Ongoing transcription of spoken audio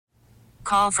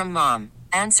Call from mom.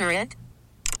 Answer it.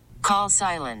 Call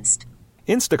silenced.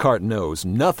 Instacart knows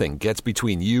nothing gets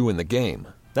between you and the game.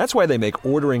 That's why they make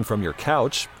ordering from your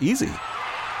couch easy.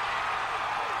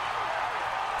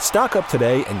 Stock up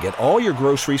today and get all your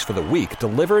groceries for the week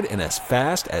delivered in as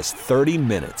fast as 30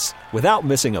 minutes without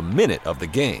missing a minute of the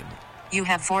game. You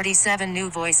have 47 new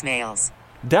voicemails.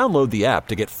 Download the app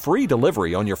to get free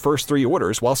delivery on your first 3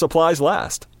 orders while supplies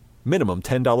last. Minimum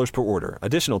 $10 per order.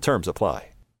 Additional terms apply.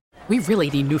 We really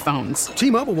need new phones.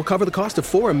 T-Mobile will cover the cost of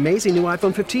 4 amazing new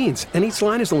iPhone 15s, and each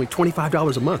line is only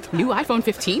 $25 a month. New iPhone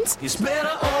 15s? It's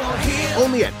better over here.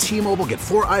 Only at T-Mobile, get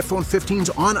 4 iPhone 15s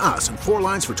on us and 4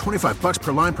 lines for $25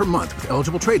 per line per month with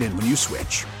eligible trade-in when you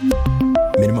switch.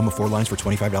 Minimum of 4 lines for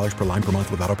 $25 per line per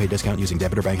month with autopay discount using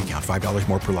debit or bank account. $5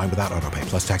 more per line without autopay,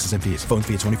 plus taxes and fees. Phone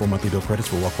fee at 24 monthly bill credits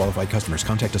for well-qualified customers.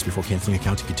 Contact us before canceling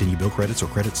account to continue bill credits or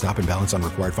credit stop and balance on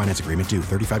required finance agreement due.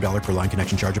 $35 per line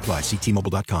connection charge applies. See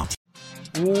T-Mobile.com.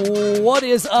 What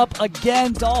is up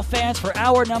again, Dolph fans? For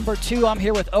hour number 2, I'm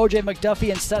here with OJ McDuffie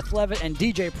and Seth Levitt and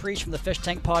DJ Preach from the Fish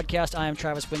Tank Podcast. I am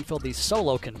Travis Wingfield, the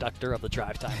solo conductor of the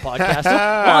Drive Time Podcast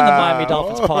on the Miami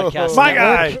Dolphins Podcast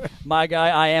Network. My guy.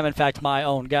 I am, in fact, my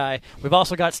own guy. We've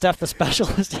also got Steph, the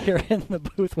specialist, here in the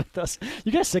booth with us.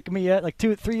 You guys sick of me yet? Like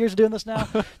 2-3 years of doing this now?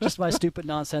 Just my stupid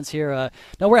nonsense here.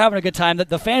 No, we're having a good time.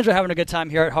 The fans are having a good time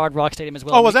here at Hard Rock Stadium as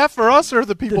well. Oh, was that for us or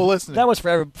the people listening? That was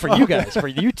for you guys, for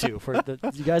you two, for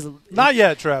you guys. Not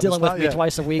yet, Travis. Dealing with me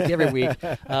twice a week, every week.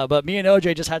 But me and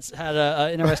OJ just had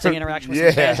an interesting interaction with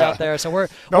some fans out there. So we're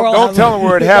all don't tell them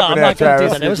where it happened. No, I'm not going to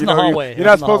do that. It was in the hallway. You're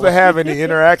not supposed to have any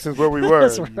interactions where we were.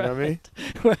 That's right. You know what I mean?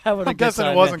 We're having a I'm good guessing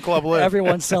time, it wasn't man. Club Live.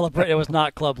 Everyone's celebrating. It was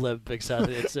not Club Live, Big Seth.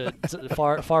 It's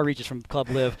far reaches from Club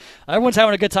Live. Everyone's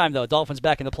having a good time, though. Dolphins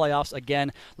back in the playoffs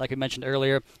again, like we mentioned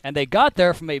earlier. And they got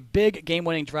there from a big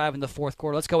game-winning drive in the fourth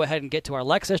quarter. Let's go ahead and get to our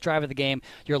Lexus drive of the game.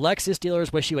 Your Lexus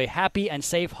dealers wish you a happy and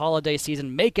safe holiday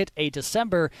season. Make it a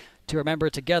December to remember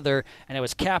together. And it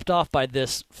was capped off by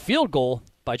this field goal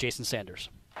by Jason Sanders.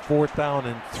 4th down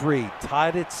and 3,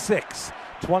 tied at 6,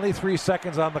 23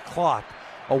 seconds on the clock.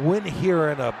 A win here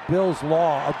and a Bills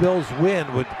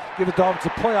win would give the Dolphins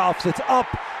the playoffs. It's up,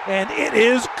 and it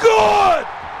is good!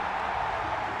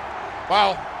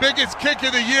 Wow, biggest kick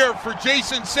of the year for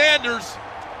Jason Sanders,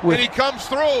 and he comes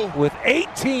through. With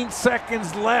 18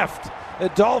 seconds left, the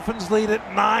Dolphins lead at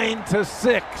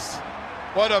 9-6.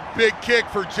 What a big kick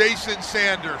for Jason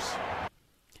Sanders.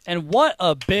 And what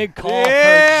a big call for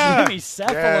Jimmy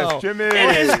Cephalo. Yes, Jimmy.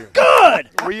 It is good.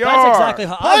 That's exactly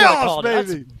how I would have called it.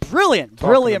 Baby. That's brilliant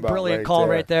right call there.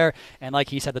 right there. And like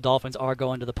he said, the Dolphins are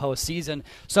going to the postseason.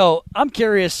 So I'm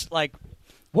curious, what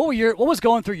was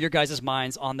going through your guys'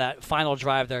 minds on that final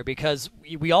drive there? Because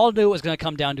we all knew it was going to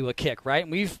come down to a kick, right?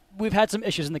 And we've had some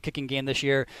issues in the kicking game this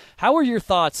year. How were your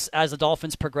thoughts as the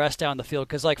Dolphins progressed down the field?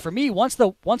 Because for me, once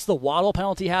the Waddle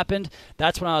penalty happened,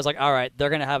 that's when I was like, all right, they're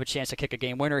going to have a chance to kick a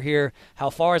game winner here. How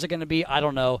far is it going to be? I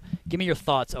don't know. Give me your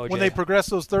thoughts, OJ. When they progressed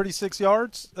those 36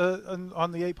 yards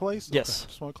on the 8 plays? Yes. Okay,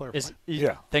 just want to clarify.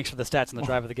 Thanks for the stats in the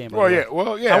drive of the game.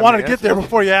 Well, yeah. I wanted to get there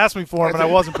before you asked me for them, and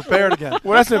I wasn't prepared again.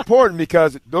 Well, that's important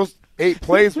because those 8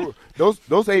 plays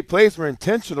those 8 plays were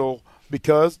intentional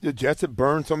because the Jets had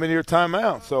burned so many of their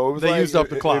timeouts. So it was they used up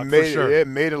the clock, for sure. It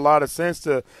made a lot of sense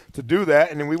to do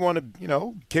that, and then we want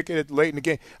to, kick it late in the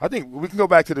game. I think we can go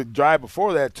back to the drive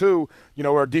before that, too,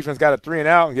 where our defense got a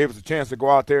 3-and-out and gave us a chance to go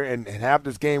out there and have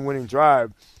this game-winning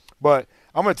drive. But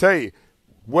I'm going to tell you,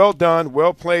 well done,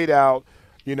 well played out,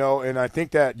 and I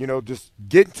think that, just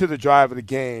getting to the drive of the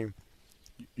game,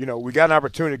 we got an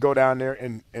opportunity to go down there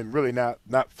and really not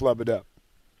flub it up,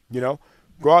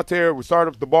 Go out there, we start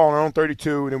up the ball on our own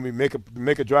 32, and then we make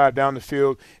a drive down the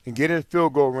field and get in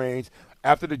field goal range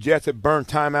after the Jets have burned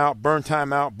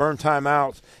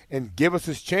timeouts, and give us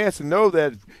this chance to know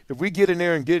that if we get in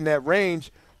there and get in that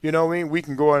range, we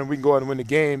can go out and win the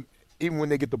game. Even when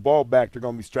they get the ball back, they're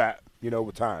going to be strapped,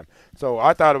 with time. So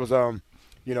I thought it was,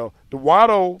 the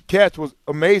Waddle catch was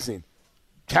amazing.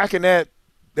 Tacking that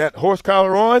horse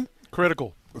collar on.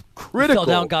 Critical. Fell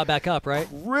down, got back up, right?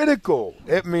 Critical.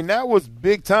 I mean, that was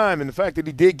big time, and the fact that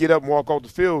he did get up and walk off the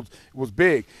field was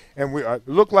big. And we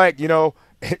looked like, I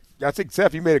think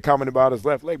Seth, you made a comment about his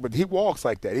left leg, but he walks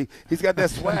like that. He's got that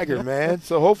swagger, man.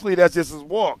 So hopefully that's just his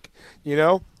walk,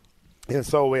 And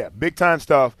so, yeah, big-time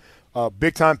stuff,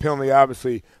 big-time penalty,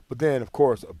 obviously. But then, of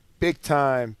course, a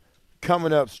big-time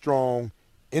coming up strong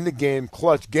in the game,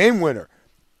 clutch, game winner.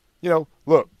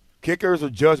 Look, kickers are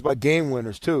judged by game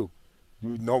winners, too.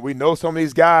 We know some of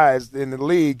these guys in the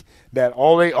league that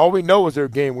all we know is their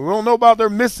game. We don't know about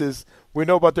their misses, we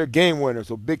know about their game winner.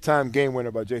 So big-time game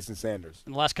winner by Jason Sanders.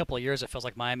 In the last couple of years, it feels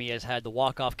like Miami has had the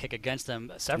walk-off kick against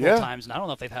them several times, and I don't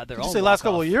know if they've had their own. Did you say last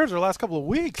couple of years or last couple of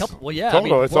weeks? Well, yeah,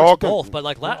 Total, it's all both. But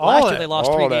like last year, they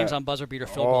lost 3 games on buzzer beater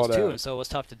field goals too, and so it was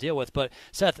tough to deal with. But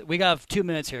Seth, we got 2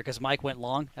 minutes here because Mike went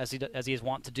long as he is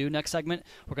wont to do. Next segment,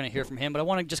 we're going to hear from him. But I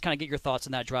want to just kind of get your thoughts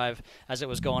on that drive as it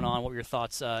was going on. What were your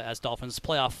thoughts as Dolphins'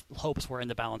 playoff hopes were in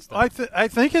the balance there? I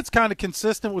think it's kind of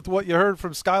consistent with what you heard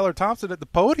from Skylar Thompson at the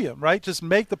podium, right? Just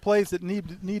make the plays that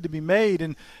need to be made,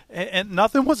 and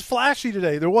nothing was flashy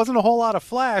today. There wasn't a whole lot of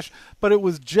flash, but it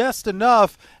was just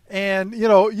enough. And,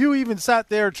 you even sat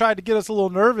there and tried to get us a little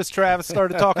nervous, Travis,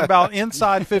 started talking about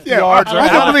inside 50 yards. I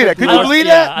couldn't believe that. Could you believe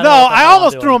that? No, I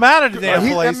almost threw him out of the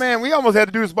damn place. Man, we almost had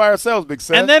to do this by ourselves, Big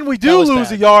Seth. And then we do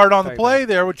lose a yard on the play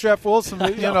there with Jeff Wilson,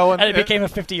 and it became a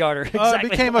 50-yarder. It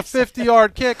became a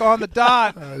 50-yard kick on the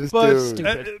dot.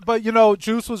 But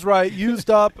Juice was right. Used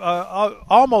up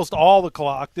almost all the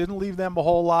clock. Didn't leave them a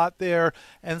whole lot there.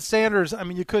 And Sanders,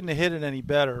 you couldn't have hit it any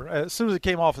better. As soon as it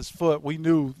came off his foot, we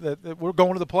knew that we're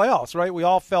going to the playoffs, right? We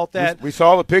all felt that. We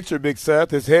saw the picture, Big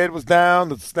Seth. His head was down.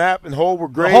 The snap and hold were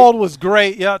great. The hold was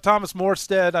great. Yeah, Thomas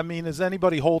Morstead, is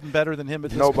anybody holding better than him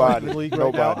at this point in the league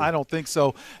right now? I don't think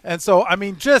so. And so,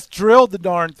 just drilled the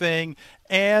darn thing.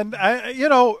 And,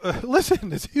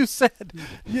 listen, as you said,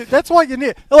 that's what you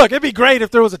need. Look, it'd be great if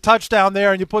there was a touchdown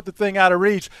there and you put the thing out of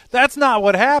reach. That's not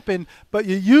what happened, but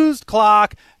you used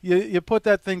clock. You put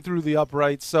that thing through the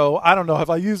uprights. So, I don't know. Have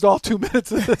I used all 2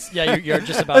 minutes of this? Yeah, you're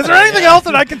just about Is there anything else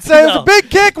that I can say? No. It was a big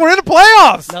kick. We're in the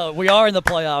playoffs. No, we are in the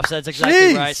playoffs. That's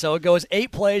exactly right. So, it goes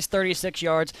 8 plays, 36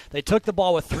 yards. They took the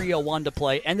ball with 3:01 to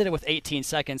play, ended it with 18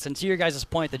 seconds. And to your guys'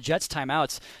 point, the Jets'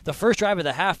 timeouts, the first drive of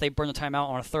the half, they burned the timeout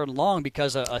on a 3rd and long because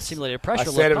a simulated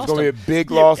pressure. I said it was going to be a big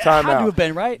lost timeout. It had to have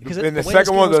been, right? And the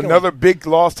second one was another big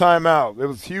lost timeout. It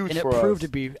was huge for us. And it proved to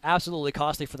be absolutely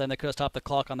costly for them. They could have stopped the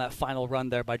clock on that final run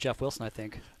there by Jeff Wilson, I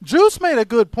think. Juice made a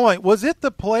good point. Was it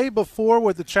the play before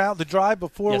with the drive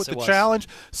before with the challenge?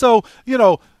 So,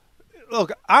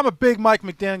 look, I'm a big Mike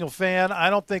McDaniel fan. I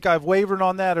don't think I've wavered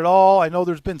on that at all. I know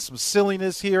there's been some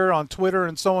silliness here on Twitter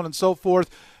and so on and so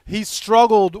forth. He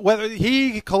struggled, whether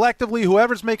he collectively,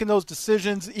 whoever's making those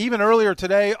decisions, even earlier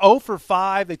today, 0 for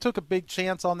 5. They took a big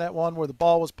chance on that one where the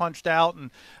ball was punched out,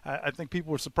 and I think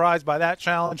people were surprised by that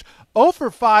challenge. 0 for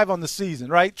 5 on the season,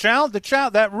 right?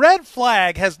 That red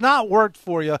flag has not worked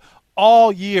for you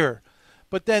all year.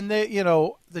 But then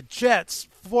the Jets,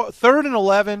 3rd and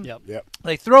 11. Yep.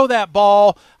 They throw that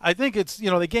ball. I think it's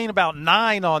they gain about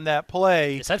 9 on that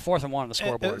play. It said 4th and 1 on the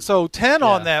scoreboard. So 10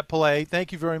 on that play.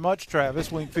 Thank you very much,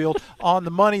 Travis Wingfield, on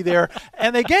the money there.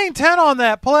 And they gain 10 on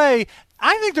that play.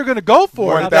 I think they're going to go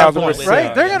for it at that point,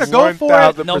 right? They're going to go for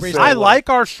it. I like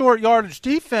our short yardage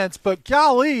defense, but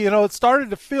golly, it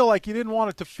started to feel like you didn't want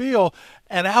it to feel.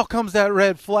 And out comes that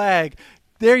red flag.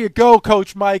 There you go,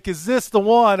 Coach Mike. Is this the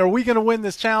one? Are we going to win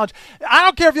this challenge? I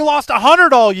don't care if you lost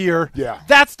 100 all year. Yeah.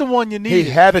 That's the one you need. He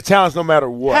had to challenge no matter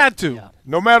what. Had to. Yeah.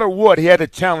 No matter what, he had to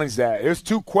challenge that. It was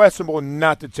too questionable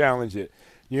not to challenge it.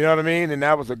 You know what I mean? And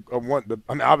that was a one.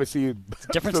 Obviously,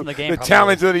 difference in the game. The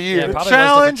challenge of the year. The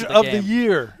challenge of the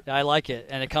year. Yeah, I like it,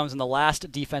 and it comes in the last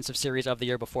defensive series of the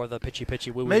year before the pitchy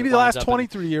woo. Maybe the last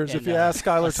 23 years, if you ask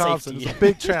Skylar Thompson. It's a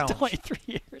big challenge. 23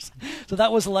 years. So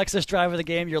that was the Lexus drive of the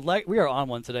game. We are on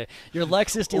one today. Your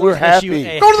Lexus dealers We're happy. wish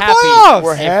you Go to the playoffs.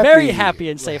 We're happy. Very happy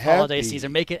and safe holiday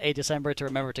season. Make it a December to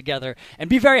remember together, and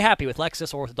be very happy with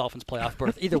Lexus or with the Dolphins playoff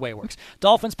berth. Either way works.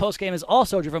 Dolphins postgame is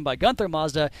also driven by Gunther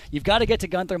Mazda. You've got to get to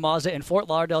Gunther Mazda in Fort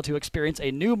Lauderdale to experience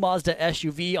a new Mazda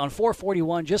SUV on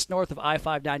 441 just north of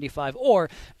I-595, or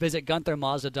visit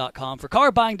GuntherMazda.com. For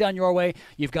car buying done your way,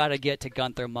 you've got to get to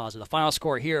Gunther Mazda. The final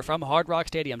score here from Hard Rock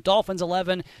Stadium: Dolphins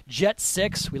 11, Jets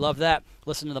 6. We love that.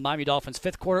 Listen to the Miami Dolphins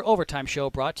 5th quarter overtime show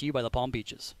brought to you by the Palm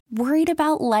Beaches. Worried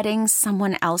about letting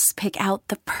someone else pick out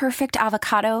the perfect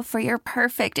avocado for your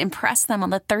perfect impress them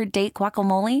on the 3rd date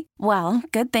guacamole? Well,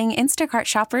 good thing Instacart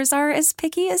shoppers are as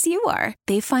picky as you are.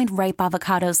 They find ripe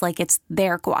avocados like it's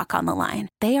their guac on the line.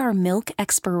 They are milk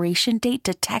expiration date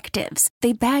detectives.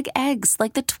 They bag eggs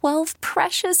like the 12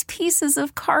 precious pieces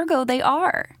of cargo they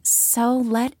are. So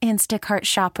let Instacart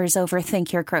shoppers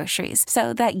overthink your groceries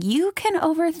so that you can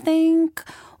overthink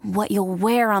what you'll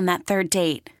wear on that 3rd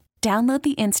date. Download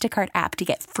the Instacart app to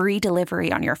get free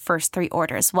delivery on your first 3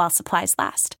 orders while supplies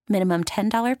last. Minimum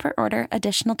 $10 per order.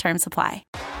 Additional terms apply.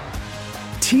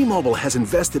 T-Mobile has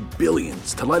invested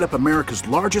billions to light up America's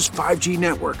largest 5G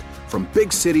network, from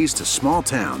big cities to small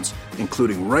towns,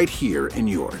 including right here in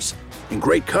yours. And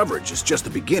great coverage is just the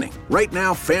beginning. Right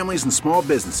now, families and small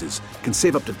businesses can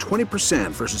save up to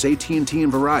 20% versus AT&T and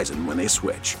Verizon when they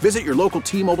switch. Visit your local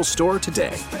T-Mobile store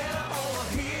today.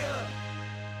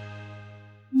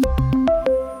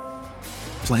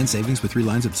 Plan savings with 3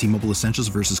 lines of T-Mobile Essentials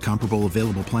versus comparable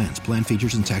available plans. Plan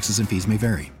features and taxes and fees may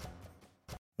vary.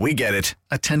 We get it.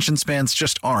 Attention spans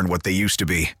just aren't what they used to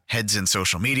be. Heads in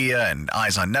social media and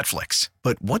eyes on Netflix.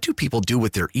 But what do people do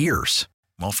with their ears?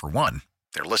 Well, for one,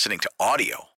 they're listening to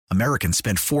audio. Americans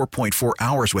spend 4.4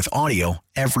 hours with audio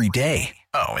every day.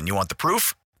 Oh, and you want the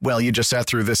proof? Well, you just sat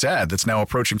through this ad that's now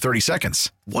approaching 30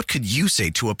 seconds. What could you say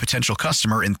to a potential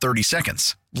customer in 30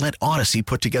 seconds? Let Odyssey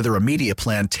put together a media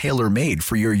plan tailor-made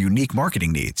for your unique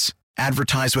marketing needs.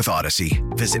 Advertise with Odyssey.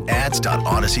 Visit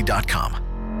ads.odyssey.com.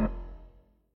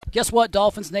 Guess what,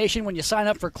 Dolphins Nation? When you sign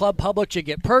up for Club Publix, you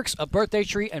get perks, a birthday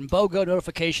treat, and BOGO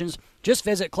notifications. Just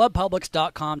visit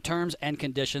clubpublix.com. Terms and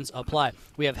conditions apply.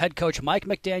 We have head coach Mike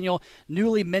McDaniel,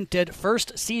 newly minted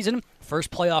first season,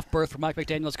 first playoff berth for Mike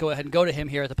McDaniel. Let's go ahead and go to him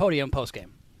here at the podium postgame.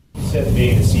 You said at the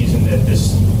beginning of the season that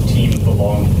this team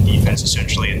belonged to the defense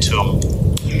essentially until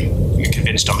you're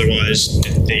convinced otherwise.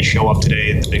 Did they show up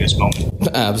today at the biggest moment?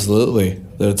 Absolutely.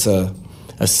 It's a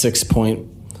 6-point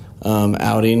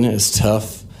outing is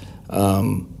tough.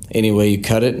 Any way you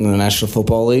cut it in the National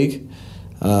Football League.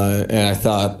 And I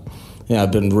thought,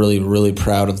 I've been really, really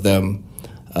proud of them,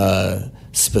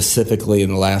 specifically in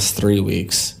the last 3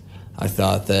 weeks. I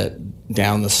thought that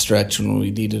down the stretch when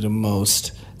we needed them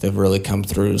most, they've really come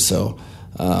through. So,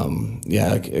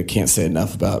 I can't say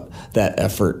enough about that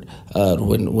effort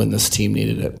when this team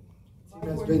needed it. The team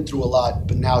has been through a lot,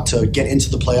 but now to get into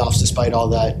the playoffs despite all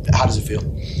that, how does it feel?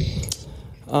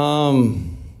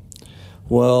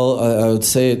 Well, I would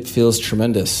say it feels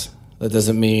tremendous. That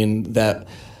doesn't mean that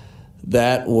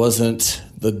wasn't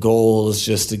the goal, is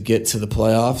just to get to the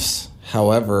playoffs.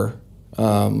 However,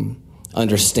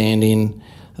 understanding,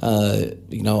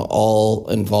 all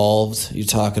involved, you're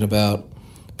talking about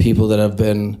people that have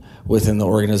been within the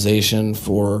organization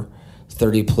for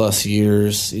 30-plus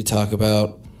years. You talk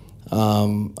about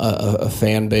a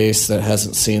fan base that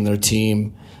hasn't seen their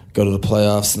team go to the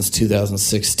playoffs since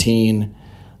 2016.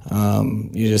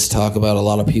 You just talk about a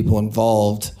lot of people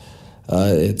involved.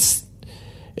 It's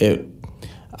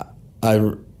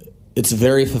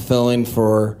very fulfilling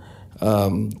for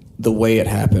the way it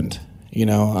happened.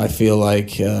 I feel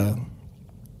like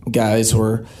guys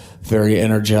were very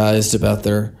energized about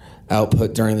their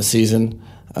output during the season,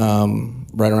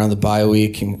 right around the bye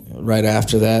week and right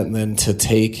after that, and then to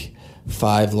take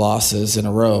 5 losses in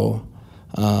a row,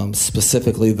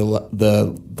 specifically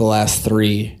the last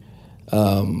 3.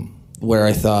 Where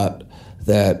I thought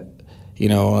that,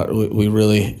 we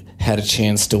really had a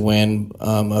chance to win.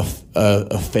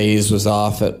 A phase was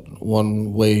off at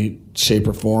one way, shape,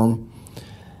 or form.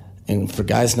 And for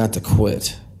guys not to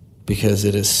quit, because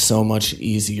it is so much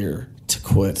easier to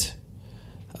quit.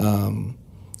 I'm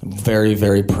very,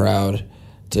 very proud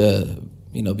to,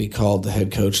 be called the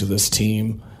head coach of this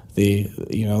team.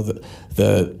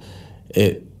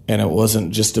 And it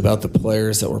wasn't just about the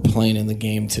players that were playing in the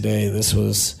game today. This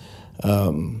was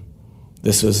an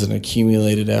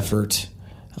accumulated effort.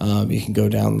 You can go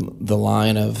down the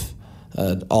line of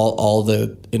all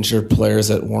the injured players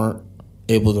that weren't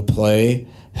able to play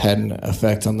had an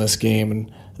effect on this game and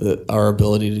our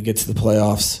ability to get to the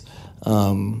playoffs,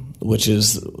 which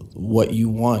is what you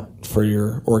want for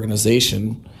your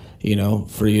organization.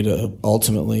 For you to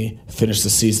ultimately finish the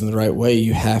season the right way,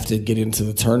 you have to get into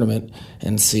the tournament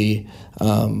and see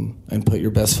and put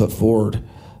your best foot forward.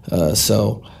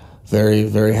 So very,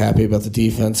 very happy about the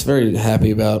defense, very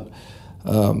happy about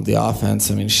the offense.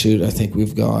 I think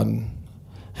we've gone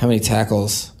 – how many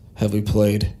tackles have we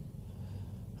played?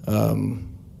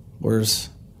 Where's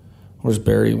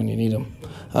Barry when you need him?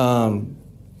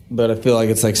 But I feel like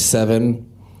it's like 7.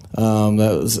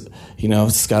 That was,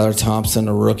 Skylar Thompson,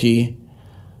 a rookie,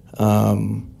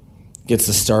 gets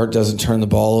the start, doesn't turn the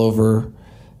ball over,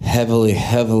 heavily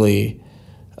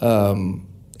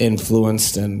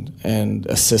influenced and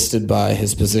assisted by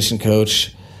his position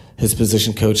coach, his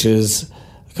position coaches,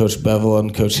 Coach Bevel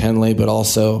and Coach Henley, but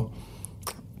also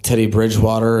Teddy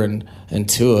Bridgewater and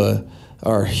Tua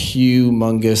are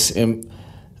humongous.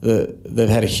 They've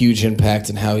had a huge impact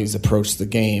in how he's approached the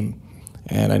game.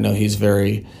 And I know he's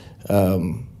very,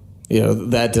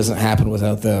 that doesn't happen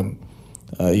without them.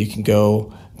 You can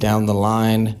go down the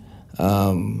line.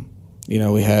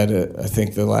 We had, I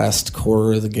think the last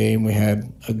quarter of the game, we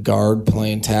had a guard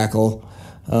playing tackle.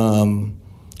 And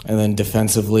then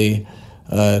defensively,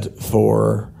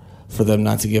 for them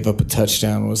not to give up a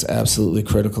touchdown was absolutely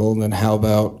critical. And then how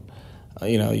about,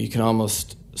 you can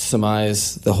almost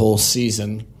surmise the whole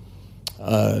season,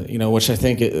 which I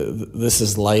think this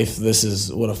is life. This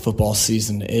is what a football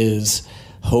season is.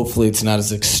 Hopefully it's not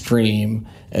as extreme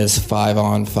as 5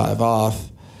 on, 5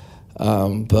 off.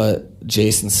 But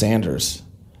Jason Sanders,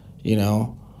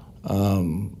 to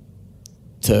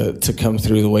come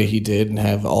through the way he did and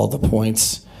have all the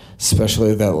points,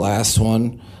 especially that last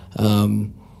one.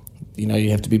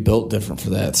 You have to be built different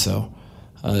for that. So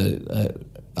I'm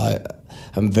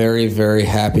very, very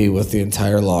happy with the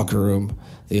entire locker room,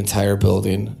 the entire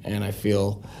building, and I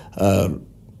feel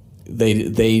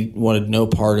they wanted no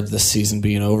part of this season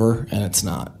being over, and it's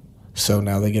not. So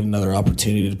now they get another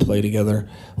opportunity to play together,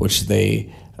 which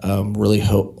they really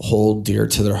hold dear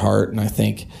to their heart, and I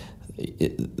think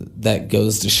that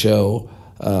goes to show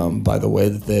by the way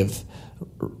that they've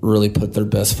really put their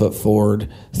best foot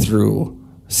forward through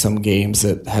some games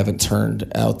that haven't turned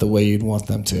out the way you'd want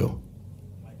them to.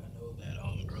 Mike, I know that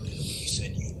earlier you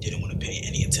said you didn't want to pay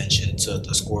any attention to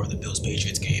the score of the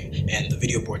Bills-Patriots game, and the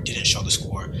video board didn't show the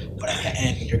score, but at the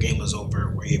end, when your game was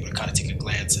over, were you able to kind of take a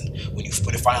glance, and when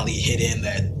it finally hit in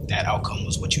that outcome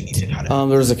was what you needed?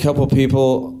 There was a couple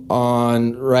people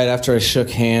on right after I shook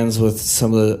hands with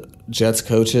some of the Jets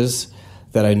coaches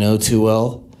that I know too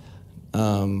well.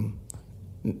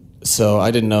 So I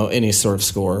didn't know any sort of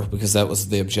score because that was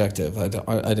the objective. I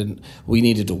didn't. We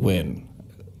needed to win,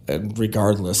 and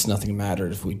regardless, nothing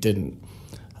mattered if we didn't.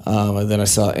 And then I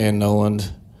saw Ann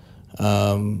Noland.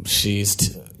 I've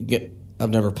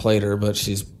never played her, but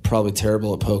she's probably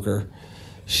terrible at poker.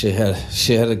 She had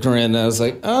a grin. I was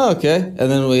like, oh, okay. And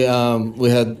then we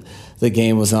had the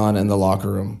game was on in the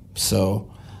locker room,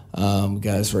 so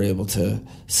guys were able to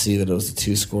see that it was a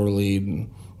 2-score lead,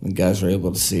 and the guys were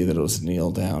able to see that it was a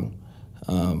kneel down.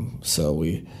 So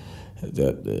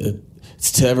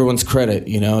it's to everyone's credit.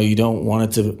 You don't want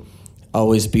it to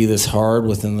always be this hard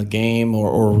within the game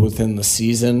or within the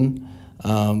season.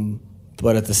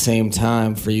 But at the same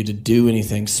time, for you to do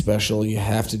anything special, you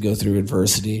have to go through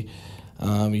adversity.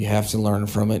 You have to learn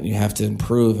from it, and you have to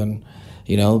improve. And,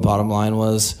 the bottom line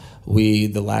was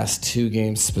the last 2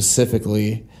 games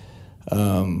specifically,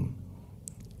 the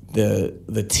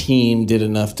team did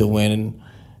enough to win,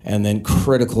 and then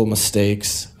critical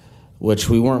mistakes, which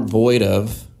we weren't void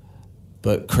of,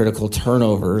 but critical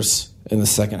turnovers in the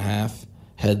second half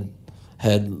had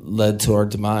led to our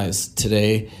demise.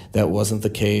 Today, that wasn't the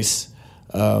case.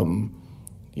 And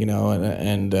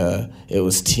it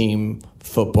was team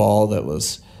football that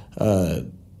was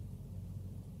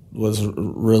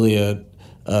really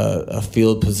a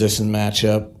field position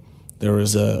matchup. There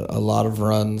was a lot of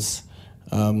runs,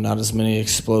 not as many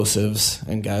explosives,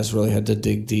 and guys really had to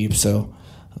dig deep. So,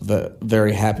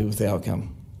 very happy with the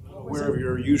outcome. Where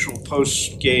your usual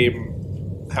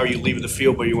post-game, how you leave the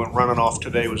field, but you went running off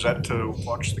today, was that to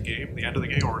watch the game, the end of the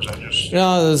game, or was that just?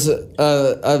 No,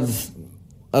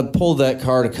 I've pulled that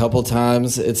card a couple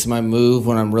times. It's my move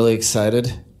when I'm really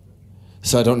excited,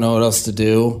 so I don't know what else to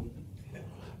do,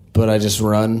 but I just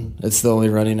run. It's the only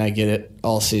running I get it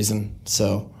all season.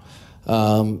 So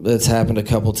it's happened a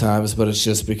couple times, but it's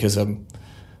just because I'm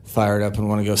fired up and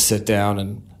want to go sit down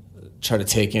and try to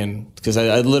take in, because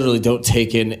I literally don't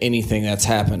take in anything that's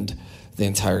happened the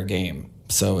entire game.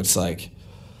 So it's like,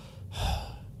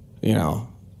 and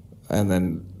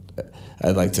then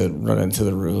I'd like to run into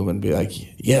the room and be like,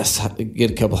 yes,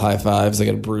 get a couple high fives. I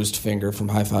got a bruised finger from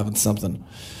high-fiving something.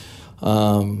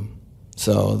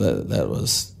 So that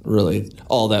was really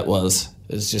all that was,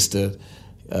 is just to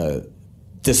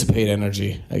dissipate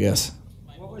energy, I guess.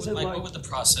 What would the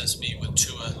process be with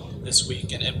Tua this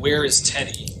week, and where is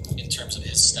Teddy in terms of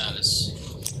his status?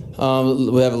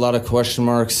 We have a lot of question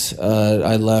marks.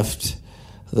 I left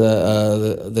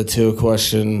the Tua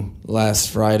question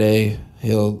last Friday.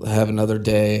 He'll have another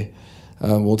day.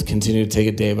 We'll continue to take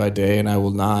it day by day, and I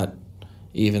will not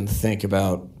even think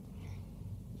about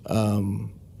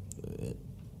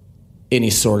any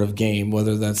sort of game,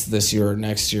 whether that's this year or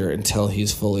next year, until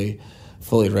he's fully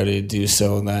ready to do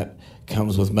so, and that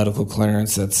comes with medical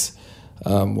clearance. That's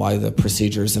why the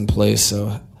procedure is in place.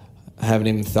 So I haven't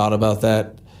even thought about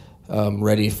that.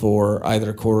 Ready for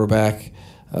either quarterback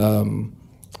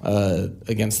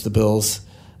against the Bills.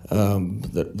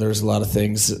 There's a lot of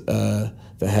things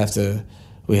that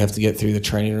we have to get through the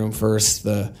training room first.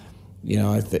 I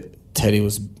think Teddy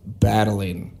was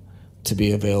battling to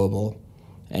be available,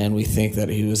 and we think that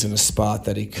he was in a spot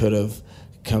that he could have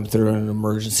come through in an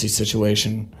emergency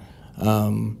situation.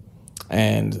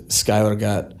 And Skylar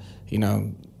got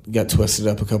twisted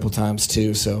up a couple times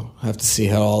too, so I have to see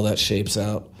how all that shapes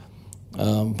out.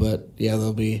 But yeah,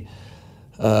 there'll be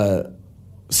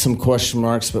some question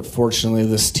marks, but fortunately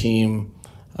this team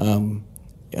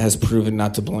has proven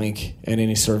not to blink at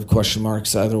any sort of question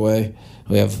marks either way.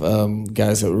 We have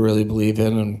guys that we really believe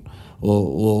in, and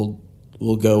we'll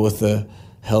go with the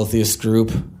healthiest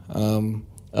group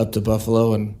up to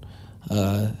Buffalo, and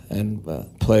and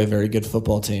play a very good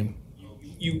football team.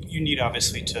 You need,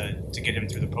 obviously, to get him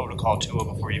through the protocol,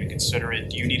 Tua, before you even consider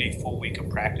it. Do you need a full week of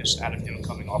practice out of him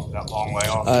coming off of that long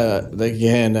layoff?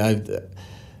 Again,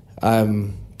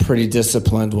 I'm pretty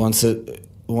disciplined. Once it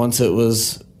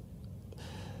was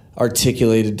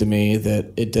articulated to me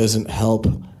that it doesn't help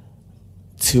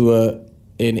Tua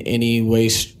in any way,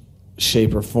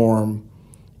 shape, or form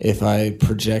if I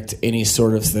project any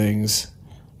sort of things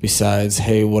besides,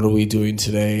 hey, what are we doing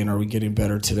today and are we getting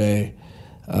better today?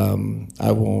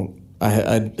 I won't. I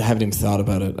haven't even thought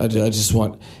about it. I just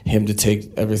want him to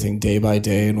take everything day by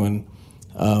day, and when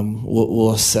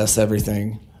we'll assess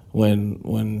everything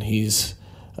when he's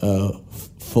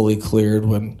fully cleared,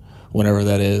 whenever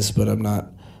that is. But I'm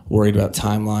not worried about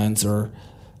timelines or,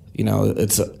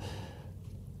 it's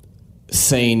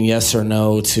saying yes or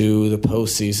no to the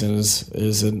postseason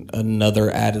is another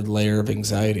added layer of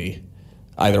anxiety.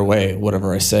 Either way,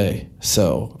 whatever I say.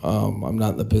 So I'm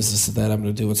not in the business of that. I'm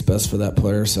going to do what's best for that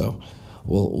player. So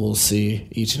we'll see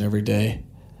each and every day.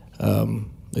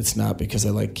 It's not because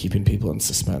I like keeping people in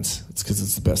suspense. It's because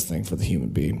it's the best thing for the human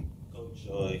being. Coach,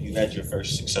 you had your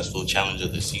first successful challenge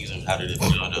of the season. How did it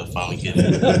feel to finally get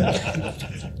it?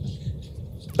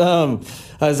 I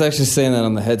was actually saying that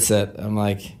on the headset. I'm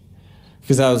like,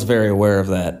 because I was very aware of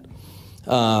that.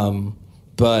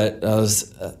 But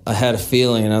I had a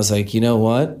feeling, and I was like, you know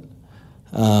what?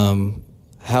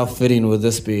 How fitting would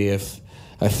this be if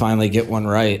I finally get one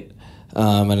right?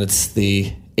 And it's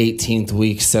the 18th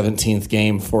week, 17th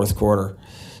game, fourth quarter.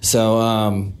 So,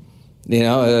 I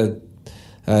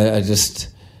just,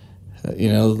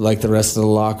 like the rest of the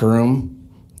locker room,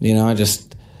 I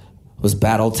just was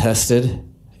battle tested,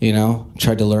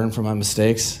 tried to learn from my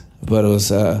mistakes. But it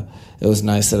was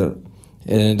nice that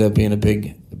it ended up being a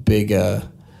big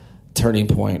turning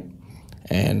point.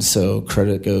 And so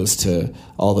credit goes to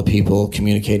all the people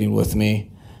communicating with me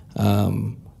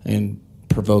and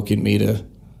provoking me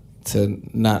to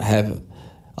not have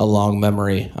a long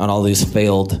memory on all these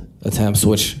failed attempts,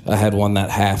 which I had won that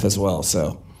half as well.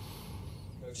 So,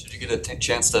 Coach, did you get a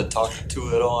chance to talk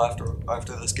to it all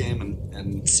after this game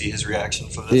and see his reaction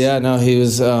for this? Yeah, no, he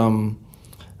was in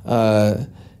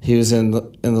the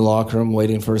locker room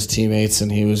waiting for his teammates, and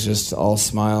he was just all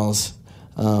smiles,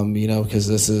 because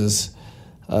this is,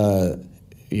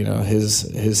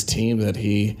 his team that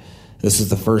this is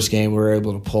the first game we were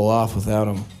able to pull off without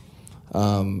him,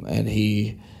 and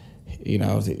he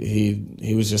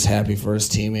was just happy for his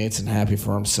teammates and happy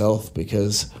for himself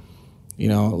because,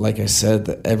 like I said,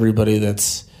 that everybody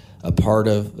that's a part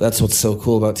of, that's what's so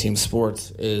cool about team sports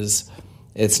is.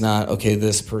 It's not, okay,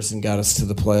 this person got us to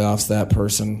the playoffs, that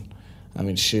person. I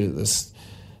mean, shoot,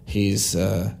 he's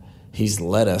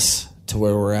led us to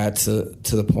where we're at to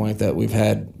the point that we've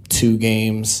had 2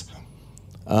 games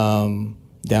down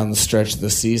the stretch of the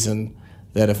season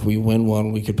that if we win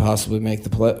one, we could possibly make the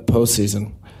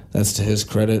postseason. That's to his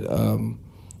credit.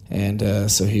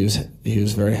 So he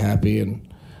was very happy and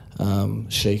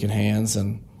shaking hands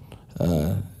and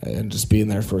just being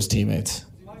there for his teammates.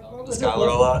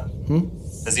 Skylar a lot?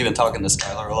 Has he been talking to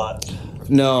Skylar a lot?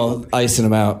 No, icing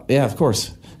him out. Yeah, of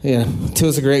course. Yeah,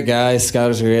 Tua's a great guy.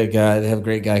 Skylar's a great guy. They have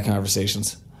great guy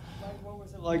conversations. Mike, what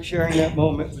was it like sharing that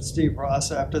moment with Steve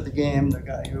Ross after the game, the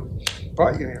guy who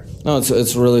brought you here? No,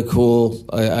 it's really cool.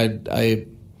 I'm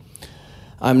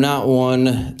not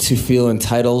one to feel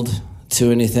entitled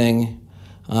to anything.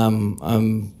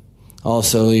 I'm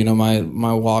also,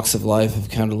 my walks of life have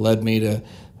kind of led me to.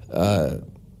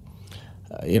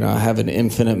 I have an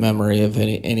infinite memory of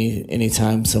any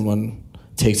time someone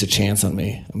takes a chance on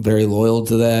me. I'm very loyal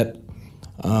to that.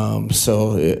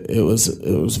 So it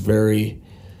was very.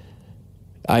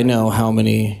 I know how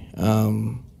many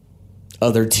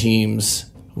other teams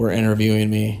were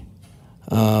interviewing me.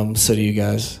 So do you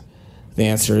guys. The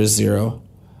answer is 0.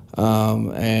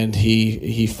 And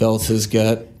he felt his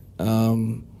gut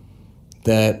that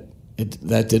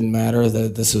that didn't matter.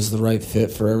 That this was the right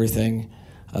fit for everything.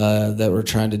 That we're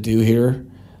trying to do here,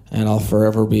 and I'll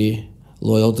forever be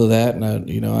loyal to that. And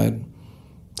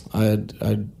I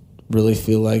really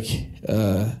feel like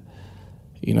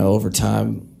over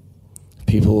time,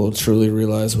 people will truly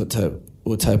realize what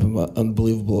type of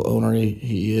unbelievable owner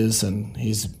he is, and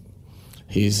he's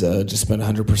just been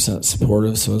 100%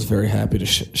 supportive. So I was very happy to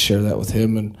share that with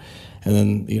him, and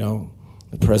then the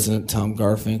president Tom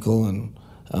Garfinkel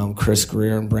and Chris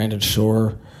Greer and Brandon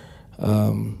Shore.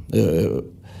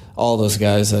 All those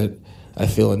guys I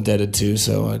feel indebted to,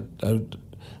 so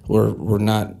we're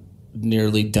not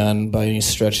nearly done by any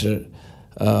stretch of it.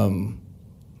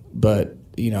 But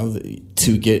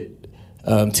to get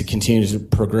to continue to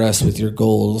progress with your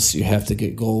goals, you have to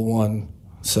get goal one.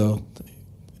 So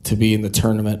to be in the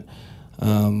tournament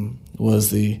was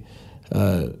the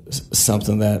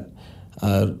something that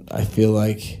I feel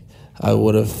like I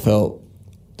would have felt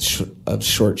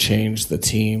shortchanged the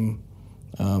team,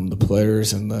 the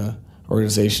players, and the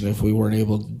organization if we weren't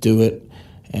able to do it,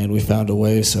 and we found a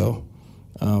way. So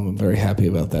I'm very happy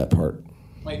about that part.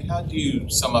 Mike, how do you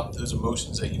sum up those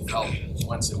emotions that you felt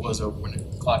once it was over, when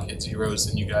the clock hit zeros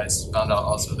and you guys found out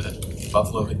also that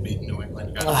Buffalo had beaten New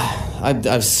England?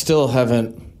 I still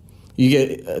haven't. You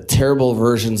get terrible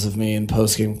versions of me in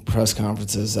post-game press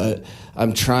conferences.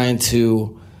 I'm trying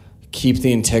to keep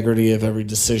the integrity of every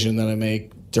decision that I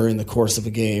make during the course of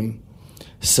a game.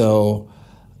 So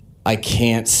I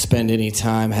can't spend any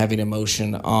time having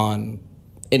emotion on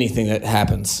anything that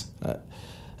happens.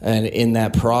 And in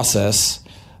that process,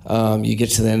 you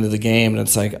get to the end of the game, and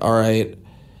it's like, all right,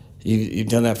 you've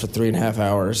done that for 3.5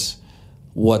 hours.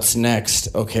 What's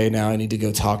next? Okay, now I need to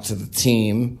go talk to the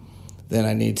team. Then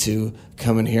I need to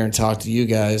come in here and talk to you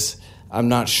guys. I'm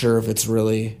not sure if it's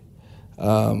really...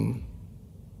 long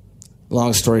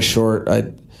story short,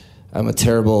 I'm a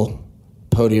terrible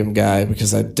podium guy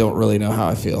because I don't really know how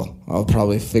I feel. I'll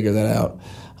probably figure that out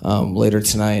later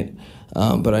tonight.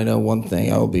 But I know one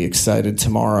thing, I will be excited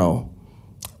tomorrow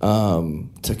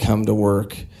to come to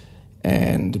work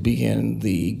and begin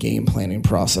the game planning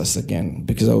process again,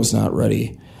 because I was not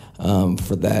ready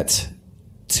for that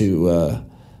to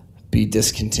be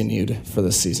discontinued for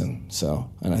this season.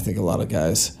 So, and I think a lot of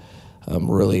guys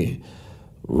really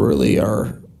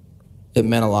are, it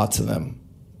meant a lot to them,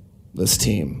 this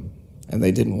team, and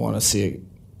they didn't want to see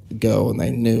it go, and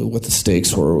they knew what the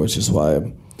stakes were, which is why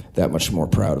I'm that much more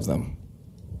proud of them.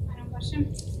 Final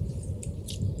question.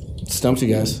 Stumped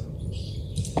you guys.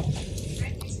 All right,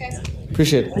 thanks, guys.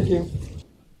 Appreciate it. Thank you.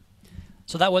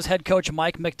 So that was head coach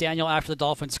Mike McDaniel after the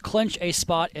Dolphins clinch a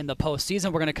spot in the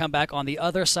postseason. We're going to come back on the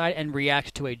other side and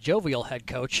react to a jovial head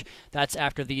coach. That's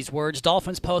after these words.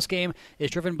 Dolphins postgame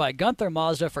is driven by Gunther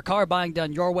Mazda. For car buying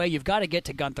done your way, you've got to get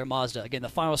to Gunther Mazda. Again, the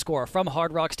final score from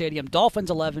Hard Rock Stadium,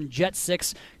 Dolphins 11, Jets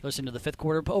 6. You're listening to the fifth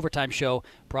quarter overtime show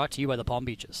brought to you by the Palm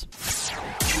Beaches.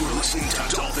 You're listening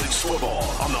to Dolphins football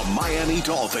on the Miami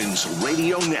Dolphins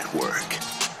Radio Network.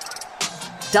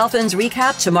 Dolphins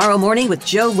recap tomorrow morning with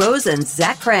Joe Rose and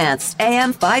Zach Krantz.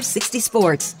 AM 560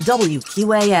 Sports,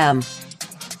 WQAM.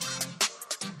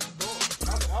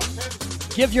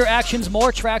 Give your actions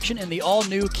more traction in the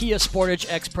all-new Kia Sportage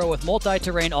X Pro with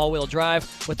multi-terrain all-wheel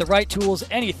drive. With the right tools,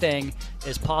 anything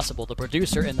is possible. The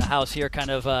producer in the house here kind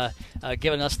of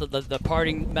giving us the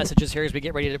parting messages here as we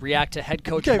get ready to react to head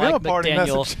coach Mike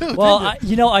McDaniel. Well,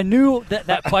 I knew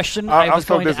that question I was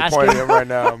going to ask him right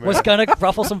now, was going to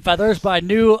ruffle some feathers, but I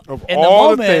knew of in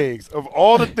all the moment, of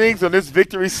all the things on this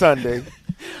Victory Sunday,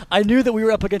 I knew that we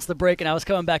were up against the break, and I was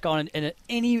coming back on in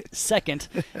any second,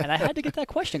 and I had to get that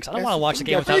question because I don't want to watch the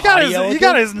game without audio. You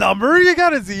got his number. You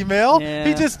got his email. Yeah.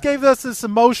 He just gave us this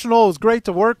emotional. It was great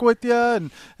to work with you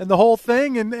and the whole thing.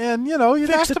 And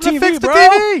you'd asked him to fix the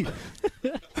TV.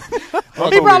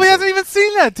 He probably hasn't even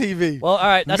seen that TV. Well, all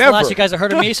right. That's the last you guys have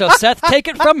heard of me. So, Seth, take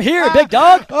it from here, big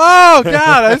dog. Oh,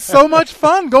 God. It's so much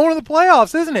fun going to the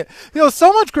playoffs, isn't it?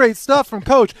 So much great stuff from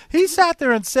Coach. He sat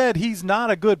there and said he's not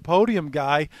a good podium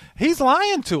guy. He's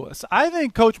lying to us. I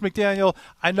think Coach McDaniel,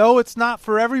 I know it's not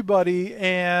for everybody.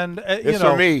 And, it's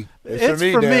for me. It's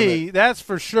for me, that's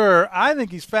for sure. I think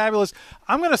he's fabulous.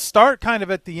 I'm going to start kind of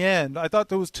at the end. I thought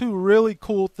there was two really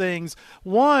cool things.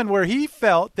 One, where he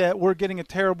felt that we're getting a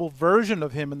terrible version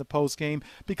of him in the postgame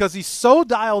because he's so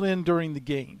dialed in during the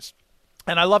games.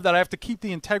 And I love that. I have to keep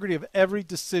the integrity of every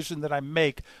decision that I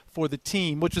make for the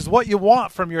team, which is what you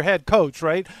want from your head coach,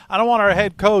 right? I don't want our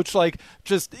head coach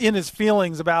just in his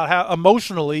feelings about how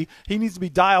emotionally he needs to be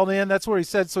dialed in. That's where he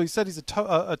said. So he said he's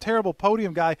a terrible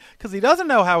podium guy because he doesn't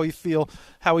know how he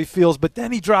feels. But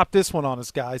then he dropped this one on us,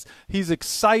 guys. He's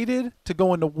excited to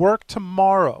go into work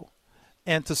tomorrow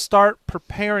and to start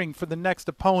preparing for the next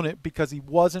opponent because he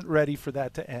wasn't ready for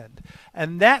that to end.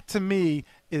 And that, to me,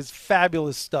 is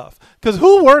fabulous stuff. Because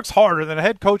who works harder than a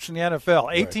head coach in the NFL?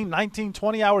 18, 19,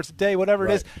 20 hours a day, whatever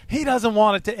it is. He doesn't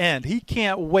want it to end. He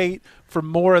can't wait for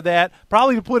more of that,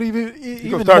 probably to put even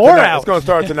more out. It's going to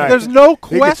start tonight. There's no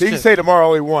question. He can say tomorrow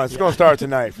all he wants. It's going to start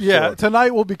tonight. Sure.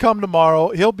 Tonight will become tomorrow.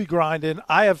 He'll be grinding.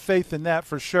 I have faith in that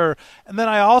for sure. And then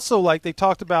I also they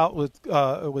talked about with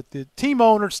the team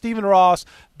owner, Stephen Ross,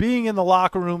 being in the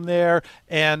locker room there,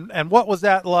 and what was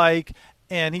that like?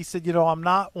 And he said, I'm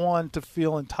not one to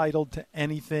feel entitled to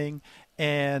anything.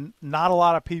 and not a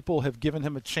lot of people have given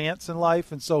him a chance in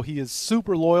life, and so he is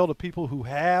super loyal to people who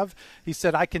have. He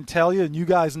said, I can tell you, and you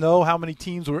guys know how many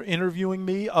teams were interviewing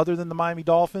me other than the Miami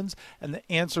Dolphins, and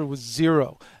the answer was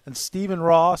 0. And Stephen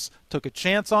Ross took a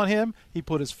chance on him. He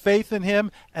put his faith in him,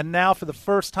 and now for the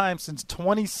first time since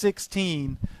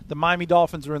 2016, the Miami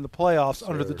Dolphins are in the playoffs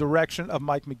under the direction of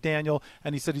Mike McDaniel,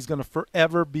 and he said he's going to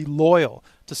forever be loyal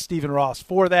to Stephen Ross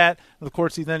for that. And, of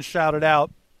course, he then shouted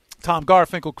out Tom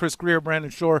Garfinkel, Chris Greer,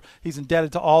 Brandon Shore. He's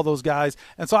indebted to all those guys.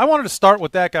 And so I wanted to start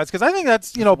with that, guys, because I think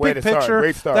that's, big picture.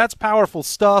 Great start. That's powerful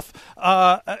stuff.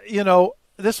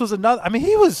 This was another – I mean,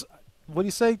 he was – what do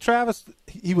you say, Travis?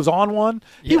 He was on one?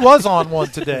 Yeah. He was on one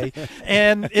today.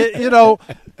 And,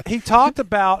 he talked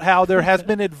about how there has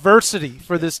been adversity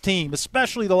for this team,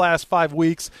 especially the last 5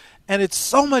 weeks. And it's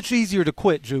so much easier to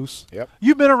quit, Juice. Yep.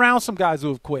 You've been around some guys who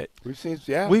have quit. We've seen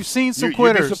some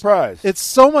quitters. You'd be surprised. It's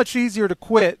so much easier to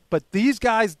quit, but these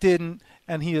guys didn't,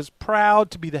 and he is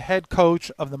proud to be the head coach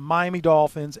of the Miami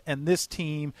Dolphins and this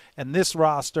team and this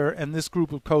roster and this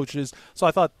group of coaches. So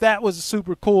I thought that was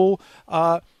super cool.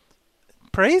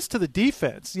 Praise to the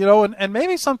defense, and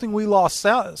maybe something we lost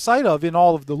sight of in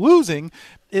all of the losing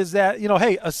is that,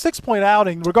 hey, a 6-point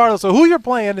outing, regardless of who you're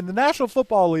playing in the National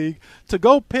Football League, to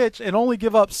go pitch and only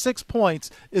give up 6 points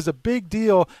is a big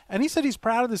deal. And he said he's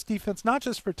proud of this defense, not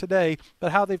just for today,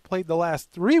 but how they've played the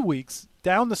last 3 weeks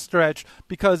down the stretch,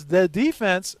 because the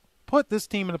defense put this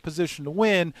team in a position to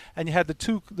win, and you had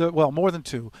more than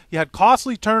 2. You had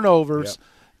costly turnovers. Yep.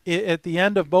 At the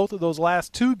end of both of those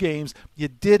last 2 games. You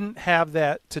didn't have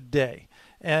that today.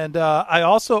 And I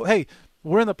also, hey,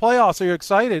 we're in the playoffs. Are you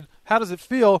excited? How does it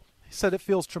feel? He said it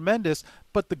feels tremendous,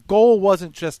 but the goal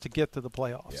wasn't just to get to the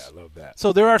playoffs. Yeah, I love that.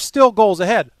 So there are still goals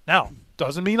ahead. Now,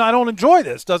 doesn't mean I don't enjoy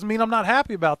this. Doesn't mean I'm not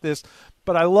happy about this.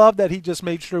 But I love that he just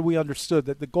made sure we understood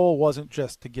that the goal wasn't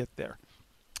just to get there.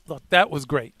 Look, that was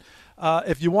great.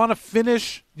 If you want to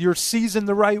finish your season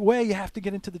the right way, you have to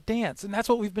get into the dance. And that's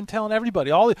what we've been telling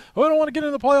everybody. I don't want to get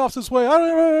into the playoffs this way.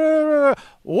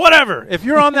 Whatever. If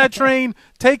you're on that train,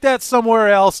 take that somewhere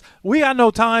else. We got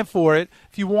no time for it.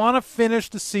 If you want to finish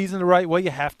the season the right way, you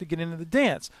have to get into the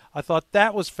dance. I thought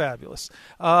that was fabulous.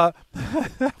 How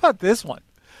about this one?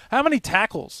 How many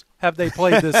tackles have they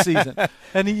played this season?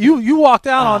 And you walked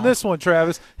out on this one,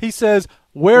 Travis. He says,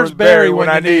 Where's Barry when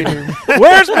I need him?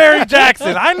 Where's Barry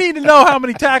Jackson? I need to know how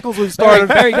many tackles we've started.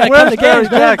 Where's Barry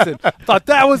Jackson? Thought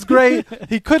that was great.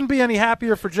 He couldn't be any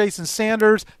happier for Jason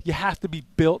Sanders. You have to be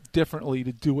built differently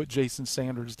to do what Jason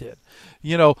Sanders did.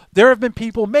 There have been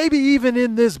people, maybe even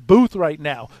in this booth right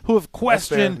now, who have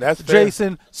questioned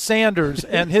Jason Sanders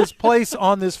and his place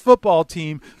on this football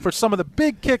team for some of the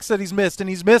big kicks that he's missed, and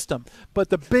he's missed them. But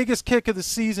the biggest kick of the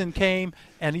season came,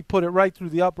 and he put it right through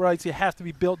the uprights. You have to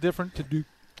be built different to do.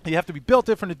 You have to be built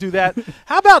different to do that.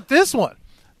 How about this one?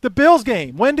 The Bills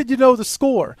game. When did you know the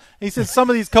score? And he said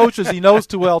some of these coaches he knows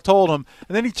too well told him.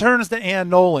 And then he turns to Ann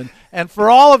Nolan. And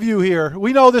for all of you here,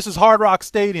 we know this is Hard Rock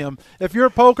Stadium. If you're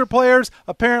poker players,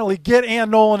 apparently get Ann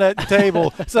Nolan at the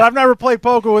table. Said, I've never played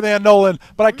poker with Ann Nolan,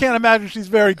 but I can't imagine she's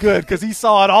very good, because he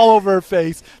saw it all over her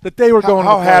face that they were going to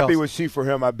the playoffs. How happy was she for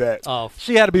him, I bet? Oh,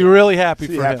 she had to be really happy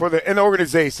for him. For the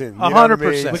organization.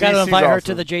 100%. We got to invite her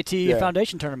to the JT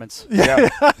Foundation tournaments. Yeah,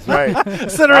 that's right.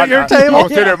 Sit her at your table? I'll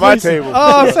sit her at my table.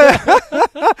 Oh,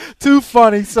 too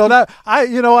funny. So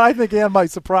I think Ann might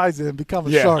surprise him and become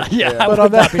a shark. Yeah, but I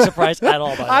would not be surprised at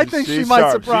all. I think she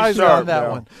might surprise her on that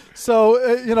one. So,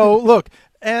 look,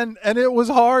 and it was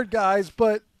hard, guys,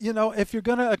 but, if you're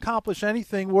going to accomplish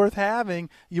anything worth having,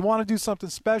 you want to do something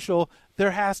special,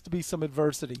 there has to be some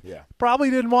adversity. Yeah.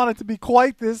 Probably didn't want it to be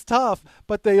quite this tough,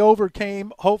 but they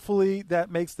overcame. Hopefully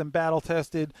that makes them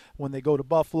battle-tested when they go to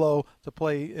Buffalo to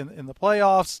play in the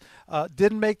playoffs.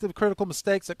 Didn't make the critical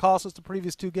mistakes that cost us the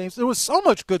previous 2 games. There was so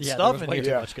much good stuff in here.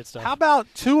 Too much good stuff. How about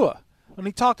Tua? When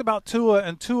he talked about Tua,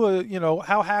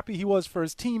 how happy he was for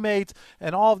his teammates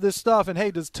and all of this stuff. And,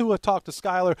 hey, does Tua talk to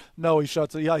Skyler? No, he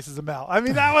ices him out. I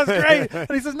mean, that was great.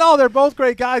 And he says, no, they're both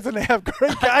great guys, and they have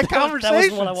great guy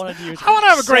conversations. That was what I wanted to use. I want to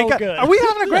have a great guy. Good. Are we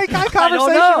having a great guy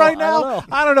conversation right now?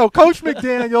 I don't know. Coach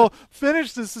McDaniel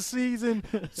finished this season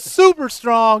super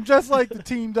strong, just like the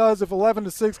team does, if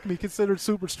 11-6 can be considered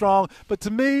super strong. But to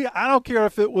me, I don't care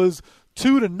if it was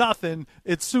 2-0.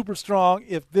 It's super strong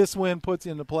if this win puts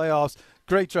you in the playoffs.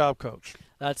 Great job, Coach.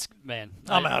 I'm out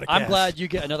of gas. I'm glad you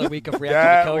get another week of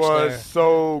reacting to Coach there. That was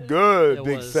so good,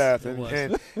 Big Seth.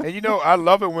 And I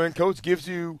love it when Coach gives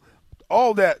you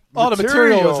all that all the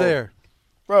material was there.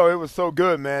 Bro, it was so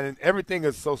good, man, and everything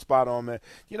is so spot on, man.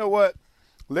 You know what?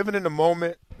 Living in the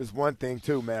moment is one thing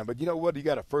too, man. But you know what? You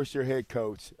got a first-year head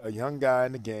coach, a young guy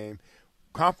in the game,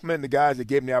 complimenting the guys that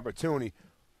gave him the opportunity.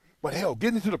 But, hell,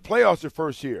 getting into the playoffs your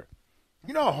first year.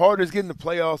 You know how hard it is getting the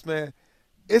playoffs, man?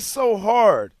 It's so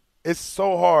hard. It's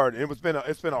so hard.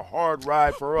 It's been a hard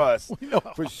ride for us,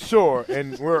 for sure.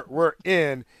 And we're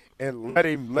in, and let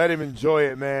him enjoy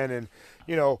it, man. And,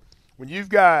 you know, when you've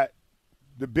got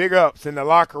the big ups in the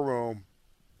locker room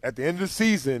at the end of the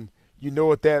season, you know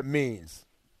what that means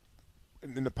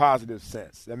in the positive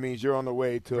sense. That means you're on the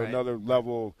way to another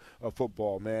level of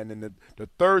football, man. And the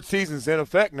third season's in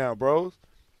effect now, bros.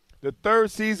 The third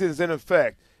season is in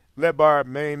effect, led by our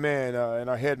main man and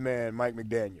our head man, Mike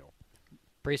McDaniel.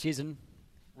 Preseason,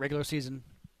 regular season,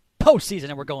 postseason,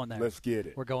 and we're going there. Let's get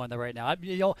it. We're going there right now.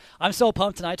 I'm so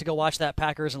pumped tonight to go watch that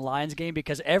Packers and Lions game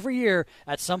because every year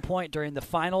at some point during the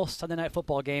final Sunday Night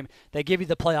Football game, they give you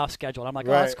the playoff schedule. And I'm like,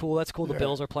 oh, that's cool. That's cool. The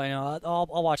Bills are playing. I'll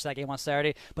watch that game on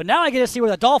Saturday. But now I get to see where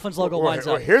the Dolphins logo winds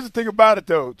up. Here's the thing about it,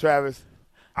 though, Travis.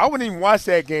 I wouldn't even watch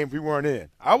that game if we weren't in.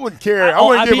 I wouldn't care. I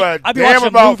wouldn't give a damn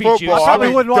about football. I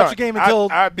probably wouldn't watch the game until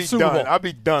I'd be Super Bowl. done. I'd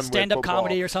be done Stand-up with football.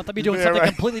 comedy or something. I'd be doing something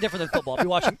completely different than football. I'd be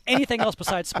watching anything else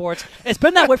besides sports. It's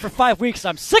been that way for 5 weeks.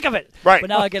 I'm sick of it. Right. But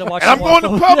now I get to watch and I'm going to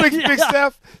Publix, Big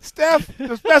Steph. Steph,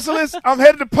 the specialist, I'm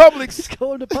headed to Publix. He's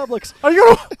going to Publix. Are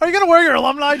you gonna wear your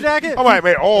alumni jacket? All right,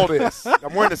 man, all this.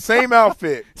 I'm wearing the same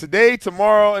outfit today,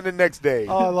 tomorrow, and the next day.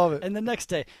 Oh, I love it. And the next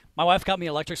day. My wife got me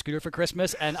an electric scooter for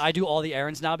Christmas, and I do all the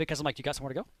errands now because I'm like, you got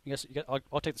somewhere to go?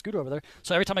 I'll take the scooter over there.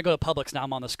 So every time I go to Publix now,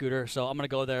 I'm on the scooter. So I'm going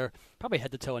to go there, probably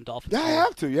head to toe in Dolphins. Yeah, you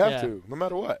have to. You have to, no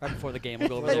matter what. Right before the game, we'll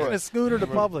go over Taking there. a scooter to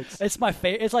Publix. It's my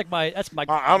favorite. It's like that's my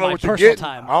I don't know my what you're personal getting.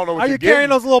 time. I don't know what Are you're you carrying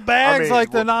getting. those little bags I mean,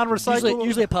 like the non-recyclable?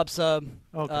 Usually a Pub's.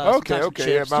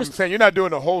 Okay. Yeah, but I'm saying you're not doing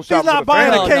the whole shop. He's not for the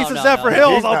buying family. a case of Zephyr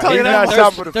Hills. I'll tell you that.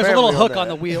 There's a little hook on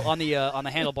the wheel on the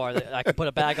handlebar that I can put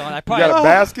a bag on. I probably got a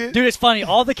basket, dude. It's funny.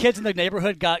 All the kids in the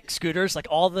neighborhood got scooters, like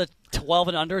all the 12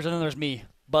 and unders, and then there's me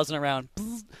buzzing around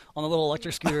on the little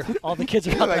electric scooter. All the kids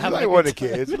are out there having like a one of good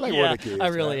the kids. time. You're like Yeah, one of the kids. I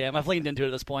really am. I've leaned into it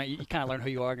at this point. You kind of learn who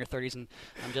you are in your 30s, and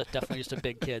I'm definitely just a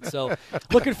big kid. So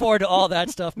looking forward to all that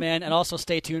stuff, man. And also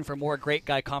stay tuned for more great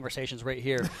guy conversations right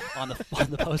here on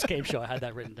the post game show. I had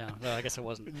that written down. No, I guess it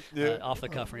wasn't off the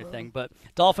cuff or anything. But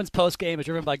Dolphins post game is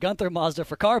driven by Gunther Mazda.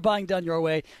 For car buying done your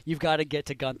way, you've got to get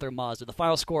to Gunther Mazda. The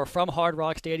final score from Hard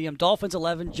Rock Stadium: Dolphins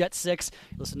 11, Jets 6.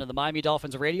 Listen to the Miami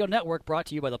Dolphins Radio Network, brought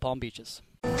to you by the Palm Beaches.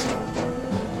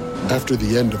 After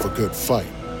the end of a good fight,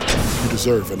 you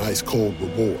deserve an ice-cold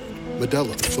reward.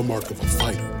 Modelo is the mark of a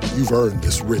fighter. You've earned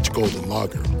this rich golden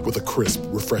lager with a crisp,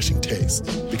 refreshing taste.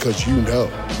 Because you know,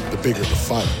 the bigger the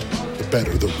fight, the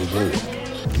better the reward.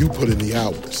 You put in the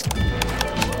hours,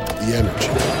 the energy,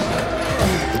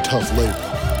 the tough labor.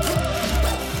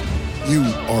 You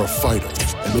are a fighter,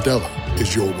 and Modelo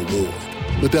is your reward.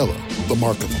 Modelo, the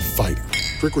mark of a fighter.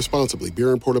 Drink responsibly.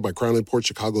 Beer imported by Crown Imports,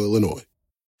 Chicago, Illinois.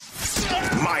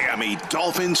 Miami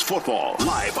Dolphins football,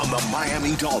 live on the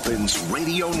Miami Dolphins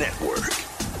Radio Network.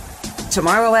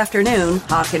 Tomorrow afternoon,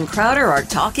 Hawk and Crowder are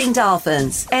talking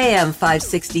Dolphins. AM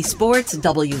 560 Sports,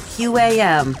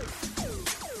 WQAM.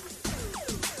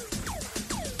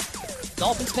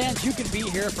 Dolphins fans, you can be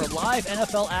here for live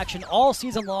NFL action all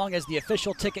season long as the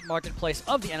official ticket marketplace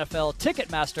of the NFL.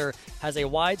 Ticketmaster has a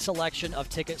wide selection of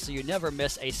tickets so you never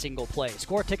miss a single play.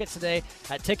 Score tickets today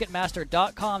at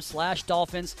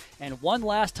Ticketmaster.com/Dolphins. And one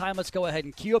last time, let's go ahead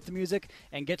and cue up the music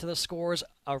and get to the scores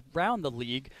around the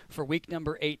league for week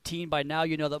number 18. By now,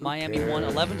 you know that Miami won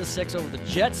 11-6 over the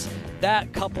Jets.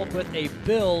 That coupled with a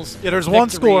Bills there's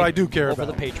one score I do care over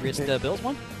about. the Patriots. The Bills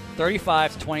won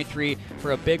 35-23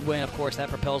 for a big win. Of course, that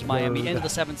propels Miami into the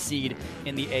 7th seed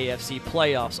in the AFC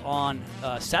playoffs. On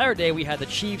Saturday, we had the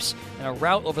Chiefs in a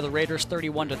rout over the Raiders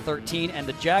 31-13, and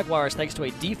the Jaguars, thanks to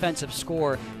a defensive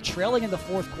score, trailing in the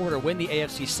fourth quarter, win the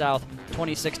AFC South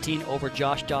 2016 over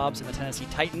Josh Dobbs and the Tennessee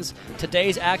Titans.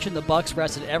 Today's action, the Bucs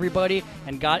rested everybody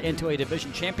and got into a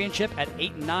division championship at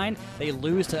 8-9. They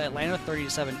lose to Atlanta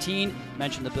 30-17.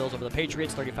 Mentioned the Bills over the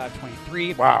Patriots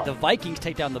 35-23. Wow. The Vikings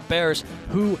take down the Bears,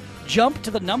 who jumped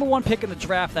to the number one pick in the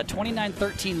draft, that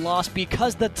 29-13 loss,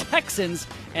 because the Texans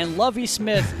and Lovie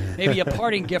Smith, maybe a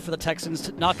parting gift for the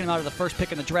Texans, knocking them out of the first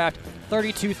pick in the draft,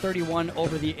 32-31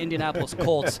 over the Indianapolis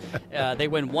Colts. They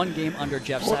win one game under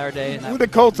Jeff Saturday. What did the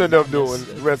Colts end up doing?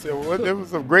 It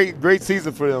was a great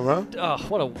season for them, huh? Oh,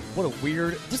 what a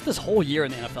weird. Just this whole year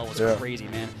in the NFL was crazy,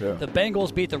 man. Yeah. The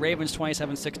Bengals beat the Ravens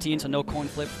 27-16, so no coin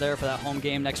flip there for that home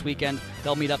game next weekend.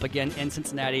 They'll meet up again in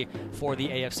Cincinnati for the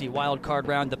AFC wildcard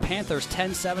round. The Panthers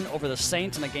 10-7 over the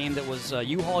Saints in a game that was a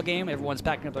U-Haul game. Everyone's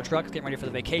packing up their trucks, getting ready for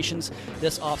the vacations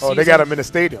this offseason. Oh, they got them in the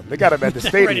stadium. They got them at the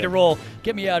stadium. Ready to roll.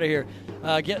 Get me out of here.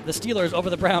 get the Steelers over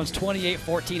the Browns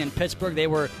 28-14 in Pittsburgh. They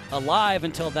were alive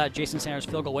until that Jason Sanders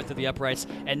field goal went through the uprights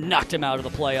and knocked him out of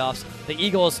the playoffs. The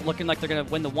Eagles looking like they're going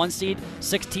to win the 1 seed,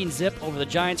 16-zip over the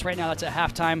Giants right now. That's at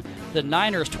halftime. The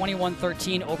Niners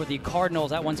 21-13 over the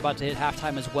Cardinals. That one's about to hit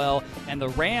halftime as well. And the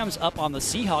Rams up on the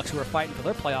Seahawks, who are fighting for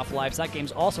their playoff lives. That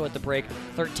game's also at the break,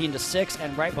 13-6.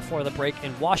 And right before the break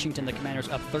in Washington, the Commanders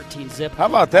up 13-zip. How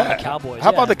about that? The Cowboys.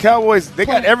 How about the Cowboys? They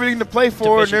got everything to play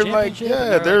for, and they're like,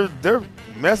 Championship, they're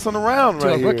messing around to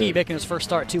right a here. rookie making his first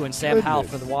start, too, and Sam Howell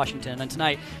for the Washington. And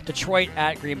tonight, Detroit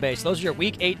at Green Bay. So those are your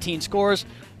Week 18 scores.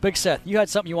 Big Seth, you had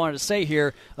something you wanted to say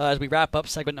here as we wrap up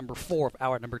segment number 4 of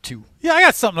hour number 2. Yeah, I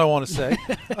got something I want to say.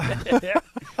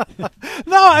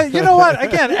 No, you know what?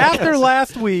 Again, after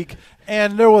last week,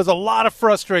 and there was a lot of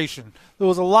frustration. There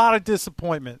was a lot of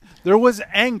disappointment. There was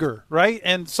anger, right?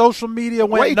 And social media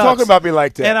went nuts. Why are you talking about me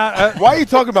like that? And why are you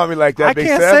talking about me like that, I Big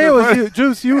can't Seth? say it was you.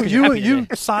 Juice, you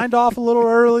signed off a little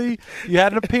early. You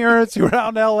had an appearance. You were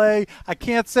out in L.A. I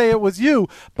can't say it was you.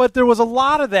 But there was a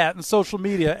lot of that in social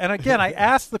media. And, again, I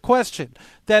asked the question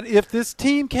that if this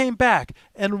team came back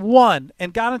and won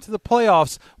and got into the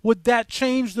playoffs, would that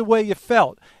change the way you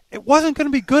felt? It wasn't going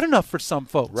to be good enough for some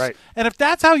folks. Right. And if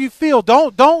that's how you feel,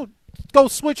 don't go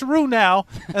switcheroo now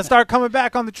and start coming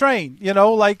back on the train. You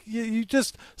know, like you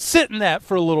just sit in that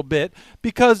for a little bit,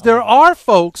 because there are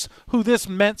folks who this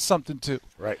meant something to.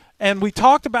 Right. And we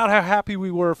talked about how happy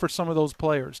we were for some of those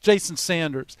players. Jason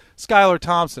Sanders, Skylar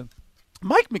Thompson,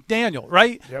 Mike McDaniel,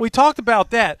 right? Yep. We talked about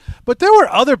that. But there were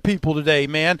other people today,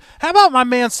 man. How about my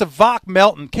man Savak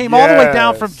Melton? Came all the way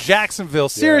down from Jacksonville.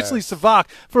 Seriously, Savak,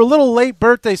 for a little late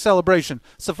birthday celebration.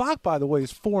 Savak, by the way,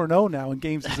 is 4-0 now in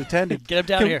games he's attended. Get him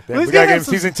down here. We got to get him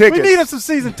season tickets. We need him some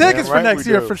season tickets for next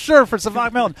year, for sure, for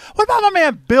Savak Melton. What about my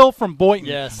man Bill from Boynton?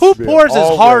 Yes. Who Bill, pours his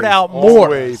heart out more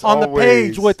always, on the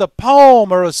page with a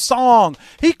poem or a song?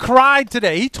 He cried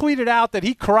today. He tweeted out that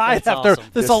he cried after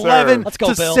this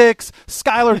 11-6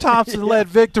 Skylar Thompson-led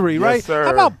victory, right? Yes, sir.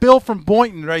 How about Bill from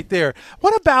Boynton right there?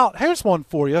 What about, here's one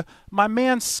for you, my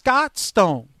man Scott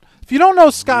Stone. If you don't know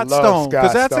Scott Stone,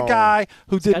 because that's a guy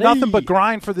who did nothing but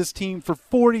grind for this team for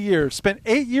 40 years, spent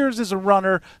 8 years as a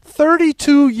runner,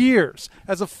 32 years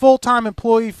as a full-time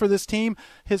employee for this team,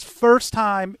 his first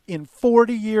time in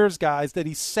 40 years, guys, that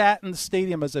he sat in the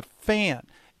stadium as a fan.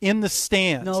 In the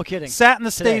stands. No kidding. Sat in the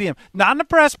stadium. Not in the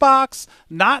press box,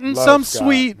 not in Love some Scott,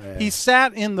 suite. man. He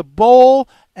sat in the bowl,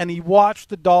 and he watched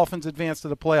the Dolphins advance to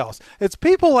the playoffs. It's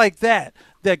people like that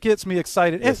that gets me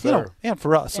excited. Yes, and, sir. and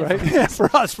for us, right? Yeah,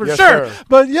 for us, for Yes, sure. sir.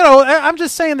 But, I'm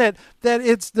just saying that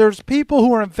there's people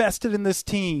who are invested in this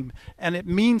team, and it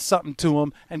means something to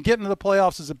them, and getting to the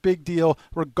playoffs is a big deal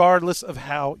regardless of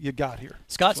how you got here.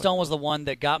 Scott Stone was the one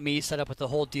that got me set up with the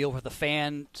whole deal with the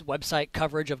fan website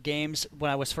coverage of games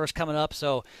when I was first coming up.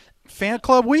 So Fan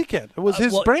Club Weekend. It was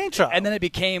his brainchild. And then it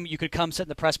became you could come sit in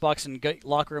the press box and get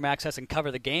locker room access and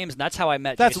cover the games, and that's how I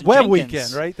met That's Jason Web Jenkins.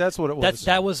 Weekend, right? That's what it was.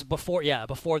 That was before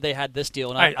they had this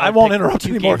deal. And I won't interrupt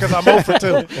anymore because I'm over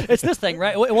 2. It's this thing,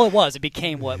 right? Well, it was. It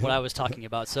became what I was talking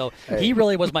about. So he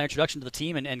really was my introduction to the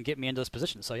team and get me into this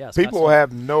position. So, yeah. People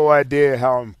have no idea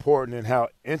how important and how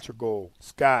integral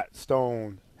Scott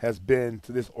Stone has been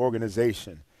to this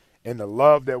organization, and the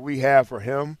love that we have for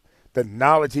him, the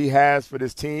knowledge he has for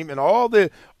this team, and in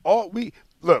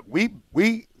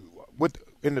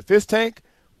the Fish Tank,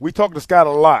 we talk to Scott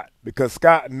a lot because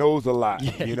Scott knows a lot.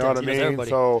 Yeah, you know what I mean? Everybody.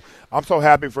 So I'm so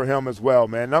happy for him as well,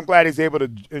 man. And I'm glad he's able to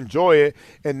enjoy it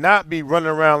and not be running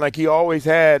around like he always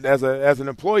had as an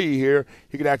employee here.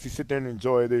 He could actually sit there and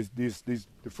enjoy the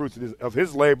fruits of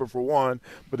his labor for one,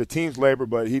 but the team's labor.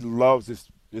 But he loves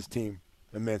this team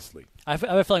immensely. I have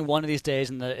a feeling one of these days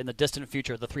in the distant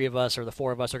future, the 3 of us or the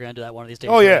 4 of us are going to do that one of these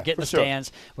days. Oh, We're yeah, gonna get in for the sure.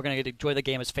 stands. We're going to enjoy the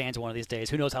game as fans one of these days.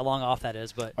 Who knows how long off that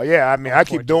is? But Oh, yeah, I mean, I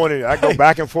keep doing it. I go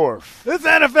back and forth. It's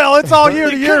NFL. It's all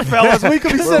year to year, fellas. We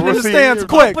could be sitting in the stands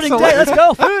quick. Opening day, let's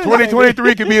go.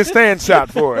 2023 could be a stand shot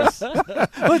for us.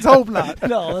 Let's hope not.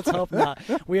 No, let's hope not.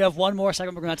 We have one more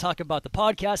segment. We're going to talk about the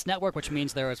podcast network, which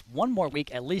means there is one more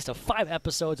week, at least, of 5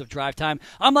 episodes of Drive Time.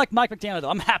 I'm like Mike McDaniel, though.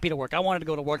 I'm happy to work. I wanted to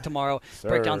go to work tomorrow,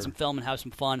 break down some film, and have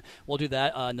some fun. We'll do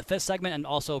that in the 5th segment and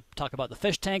also talk about the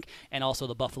Fish Tank and also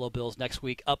the Buffalo Bills next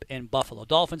week up in Buffalo.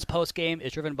 Dolphins post-game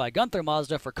is driven by Gunther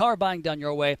Mazda. For car buying done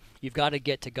your way, you've got to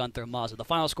get to Gunther Mazda. The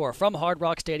final score from Hard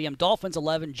Rock Stadium, Dolphins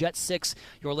 11, Jets 6.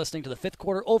 You're listening to the 5th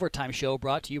quarter overtime show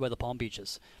brought to you by the Palm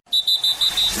Beaches.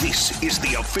 This is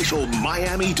the official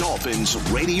Miami Dolphins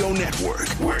radio network,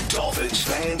 where Dolphins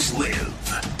fans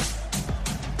live.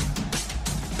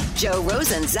 Joe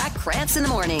Rosen, Zach Krantz in the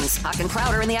mornings. Huck and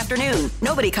Crowder in the afternoon.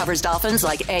 Nobody covers Dolphins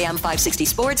like AM 560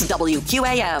 Sports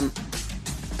WQAM.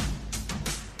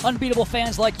 Unbeatable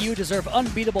fans like you deserve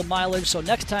unbeatable mileage, so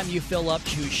next time you fill up,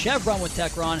 choose Chevron with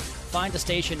Techron. Find a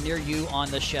station near you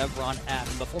on the Chevron app.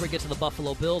 And before we get to the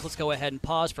Buffalo Bills, let's go ahead and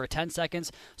pause for 10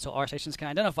 seconds so our stations can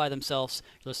identify themselves.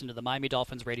 Listen to the Miami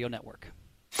Dolphins Radio Network.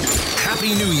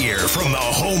 Happy New Year from the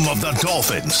home of the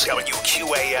Dolphins.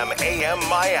 WQAM AM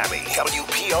Miami.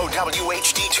 WPOW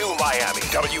HD2 Miami.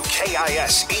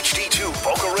 WKIS HD2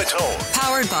 Boca Raton.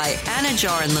 Powered by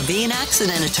Anajar and Levine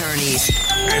Accident Attorneys.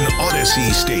 An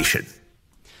Odyssey station.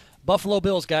 Buffalo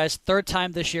Bills, guys, third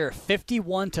time this year.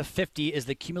 51-50 is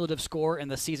the cumulative score in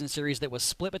the season series that was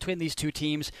split between these two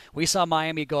teams. We saw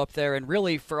Miami go up there and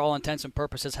really, for all intents and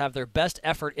purposes, have their best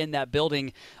effort in that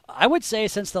building, I would say,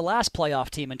 since the last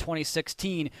playoff team in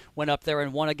 2016 went up there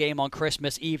and won a game on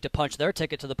Christmas Eve to punch their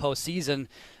ticket to the postseason.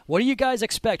 What do you guys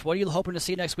expect? What are you hoping to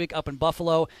see next week up in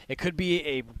Buffalo? It could be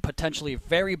a potentially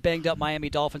very banged-up Miami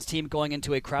Dolphins team going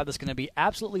into a crowd that's going to be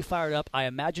absolutely fired up. I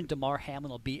imagine Damar Hamlin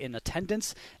will be in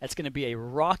attendance. It's going to be a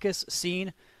raucous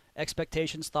scene.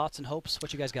 Expectations, thoughts, and hopes?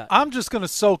 What you guys got? I'm just going to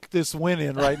soak this win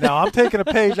in right now. I'm taking a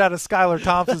page out of Skylar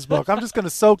Thompson's book. I'm just going to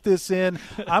soak this in.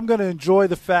 I'm going to enjoy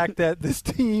the fact that this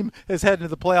team is heading to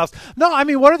the playoffs. No, I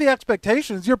mean, what are the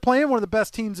expectations? You're playing one of the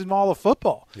best teams in all of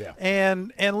football. Yeah.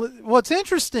 And what's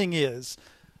interesting is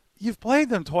you've played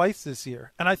them twice this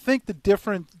year, and I think the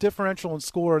differential in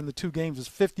score in the two games is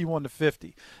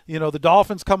 51-50. You know, the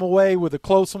Dolphins come away with a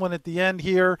close one at the end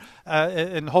here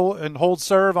and hold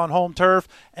serve on home turf,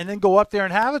 and then go up there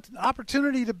and have an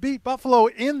opportunity to beat Buffalo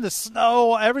in the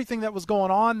snow, everything that was going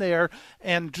on there,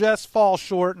 and just fall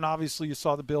short. And obviously you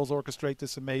saw the Bills orchestrate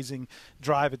this amazing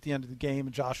drive at the end of the game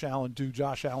and Josh Allen do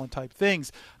Josh Allen type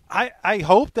things. I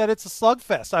hope that it's a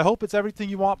slugfest. I hope it's everything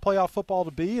you want playoff football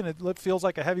to be, and it feels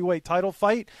like a heavyweight title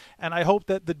fight. And I hope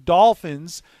that the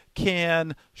Dolphins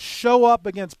can show up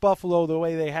against Buffalo the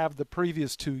way they have the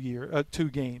previous two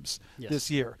games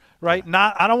this year, right?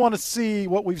 I don't want to see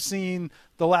what we've seen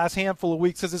the last handful of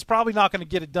weeks, because it's probably not going to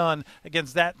get it done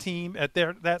against that team at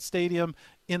that stadium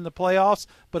in the playoffs.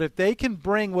 But if they can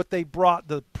bring what they brought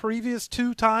the previous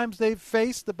two times they've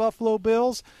faced the Buffalo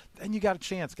Bills, then you got a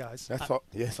chance, guys.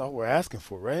 That's all we're asking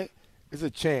for, right? It's a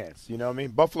chance. You know what I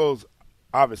mean? Buffalo's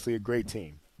obviously a great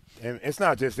team. And it's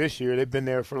not just this year. They've been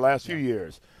there for the last few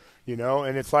years. You know,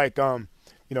 and it's like, going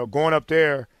up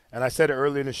there, and I said it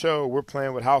earlier in the show, we're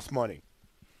playing with house money.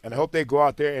 And I hope they go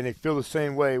out there and they feel the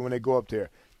same way when they go up there.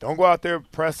 Don't go out there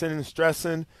pressing and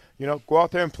stressing. You know, go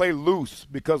out there and play loose,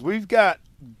 because we've got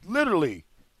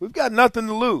nothing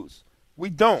to lose. We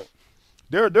don't.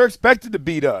 They're expected to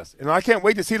beat us, and I can't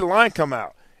wait to see the line come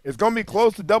out. It's going to be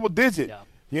close to double digit. Yeah.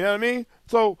 You know what I mean?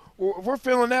 So if we're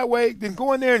feeling that way, then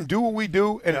go in there and do what we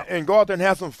do and go out there and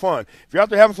have some fun. If you're out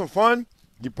there having some fun,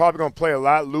 you're probably going to play a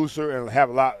lot looser and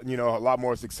have a lot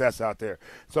more success out there.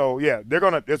 So yeah,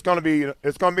 it's going to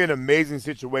be an amazing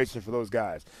situation for those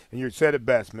guys. And you said it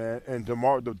best, man. And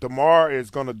Damar is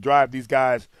going to drive these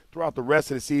guys throughout the rest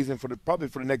of the season probably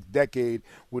for the next decade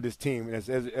with his team. And as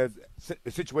a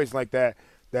situation like that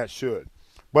should.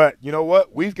 But you know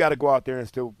what? We've got to go out there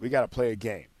and we got to play a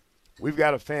game. We've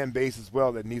got a fan base as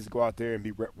well that needs to go out there and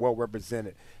be well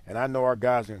represented. And I know our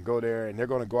guys are going to go there, and they're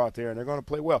going to go out there, and they're going to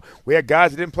play well. We had guys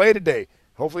that didn't play today.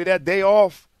 Hopefully that day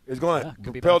off is going to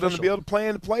propel them to be able to play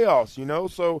in the playoffs, you know.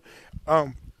 So,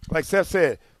 like Seth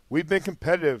said, we've been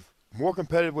more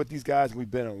competitive with these guys than we've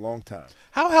been in a long time.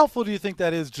 How helpful do you think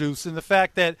that is, Juice, in the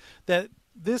fact that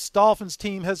this Dolphins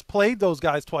team has played those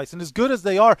guys twice, and as good as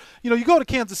they are, you go to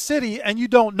Kansas City and you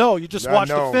don't know. You just watch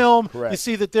the film. Correct. You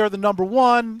see that they're the number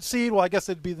 1 seed. Well, I guess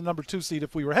it'd be the number 2 seed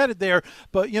if we were headed there.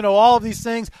 But, all of these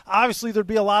things, obviously there'd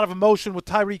be a lot of emotion with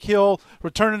Tyreek Hill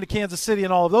returning to Kansas City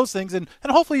and all of those things, and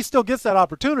hopefully he still gets that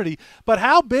opportunity. But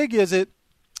how big is it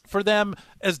for them,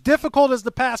 as difficult as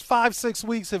the past 5-6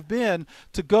 weeks have been,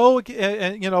 to go,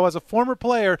 as a former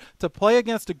player, to play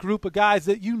against a group of guys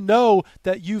that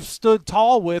that you've stood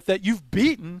tall with, that you've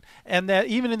beaten, and that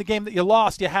even in the game that you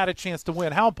lost, you had a chance to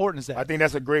win? How important is that? I think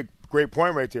that's a great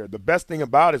point right there. The best thing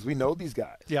about it is we know these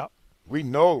guys. Yeah. We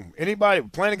know them. Anybody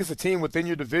playing against a team within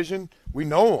your division, we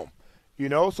know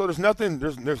them. So there's not going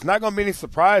to be any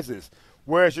surprises.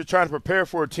 Whereas you're trying to prepare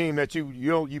for a team that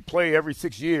you play every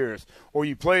 6 years, or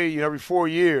you play every 4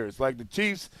 years. Like the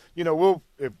Chiefs,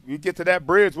 if we get to that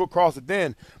bridge, we'll cross it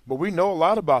then. But we know a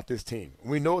lot about this team.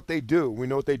 We know what they do. We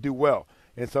know what they do well.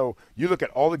 And so you look at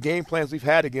all the game plans we've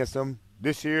had against them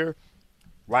this year,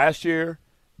 last year,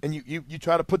 and you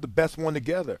try to put the best one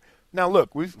together. Now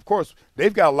look, of course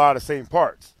they've got a lot of the same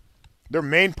parts. Their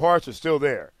main parts are still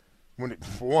there.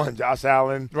 For one, Josh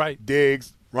Allen, right,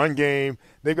 Diggs, run game,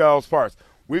 they've got all those parts.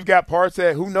 We've got parts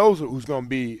that who knows who's going to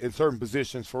be in certain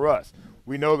positions for us.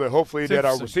 We know that hopefully that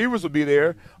our receivers will be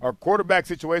there. Our quarterback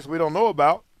situation we don't know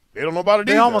about. They don't know about it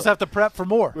either. They almost have to prep for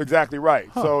more. Exactly right.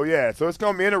 Huh. So it's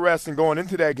going to be interesting going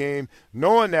into that game,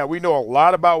 knowing that we know a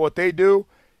lot about what they do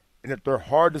and that they're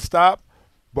hard to stop.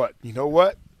 But you know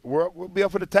what? We'll be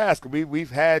up for the task.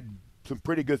 We've had some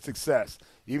pretty good success.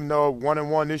 Even though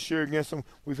 1-1 this year against them,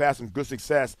 we've had some good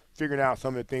success figuring out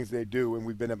some of the things they do, and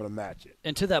we've been able to match it.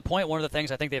 And to that point, one of the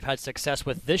things I think they've had success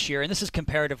with this year, and this is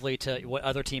comparatively to what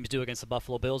other teams do against the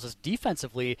Buffalo Bills, is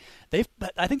defensively,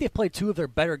 I think they've played 2 of their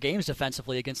better games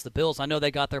defensively against the Bills. I know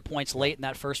they got their points late in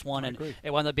that first one, and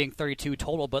it wound up being 32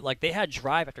 total, but like they had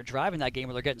drive after drive in that game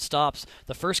where they're getting stops.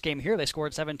 The first game here, they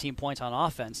scored 17 points on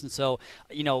offense. And so,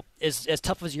 as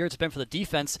tough as the year it's been for the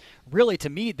defense, really to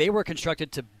me, they were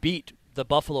constructed to beat the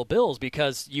Buffalo Bills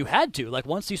because you had to. Like,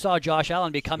 once you saw Josh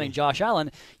Allen becoming Josh Allen,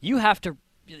 you have to –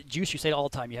 Juice, you say it all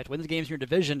the time. You have to win the games in your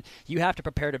division. You have to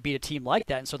prepare to beat a team like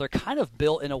that. And so they're kind of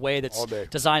built in a way that's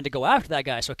designed to go after that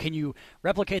guy. So can you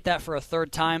replicate that for a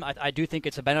third time? I do think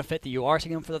it's a benefit that you are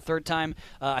seeing them for the third time.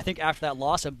 I think after that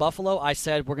loss in Buffalo, I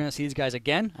said we're going to see these guys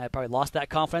again. I probably lost that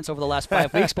confidence over the last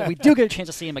 5 weeks, but we do get a chance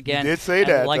to see them again. You did say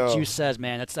that, like though. Juice says,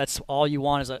 man, that's all you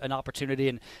want is an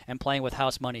opportunity and playing with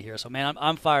house money here. So, man,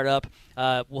 I'm fired up.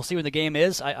 We'll see when the game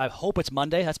is. I hope it's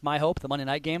Monday. That's my hope, the Monday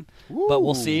night game. Ooh. But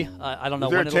we'll see. I don't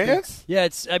know when it'll chance? be. Yeah,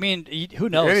 who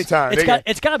knows? Anytime.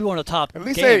 It's got to be one of the top at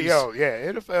least games.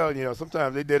 NFL,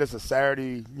 sometimes they did us a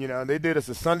Saturday, they did us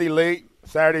a Sunday late,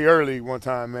 Saturday early one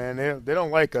time, man. They don't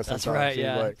like us That's sometimes. right,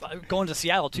 yeah. Like. Going to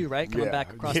Seattle, too, right? Coming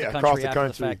back across the country across the after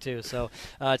country. the fact, too. So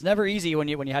it's never easy when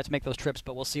you have to make those trips,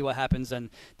 but we'll see what happens. And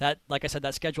that, like I said,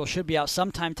 that schedule should be out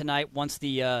sometime tonight once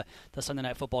the Sunday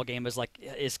night football game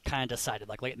is kind of decided.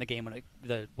 Like late in the game when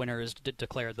the winner is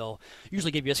declared, they'll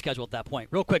usually give you a schedule at that point.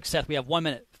 Real quick, Seth, we have 1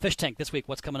 minute. Fish Tank this week.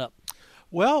 What's coming up?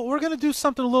 Well, we're going to do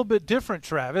something a little bit different,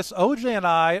 Travis. OJ and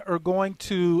I are going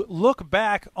to look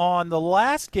back on the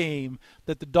last game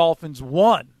that the Dolphins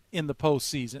won in the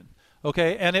postseason.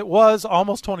 Okay, and it was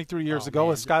almost 23 years ago,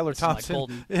 man. As Skylar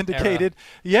Thompson indicated. Era.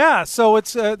 Yeah, so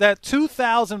it's that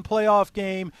 2000 playoff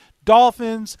game,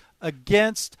 Dolphins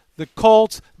against the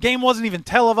Colts. Game wasn't even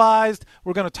televised.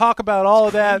 We're going to talk about all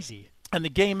of that. And the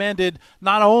game ended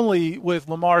not only with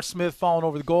Lamar Smith falling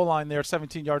over the goal line there,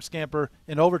 17-yard scamper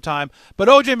in overtime, but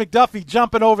O.J. McDuffie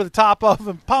jumping over the top of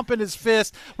him, pumping his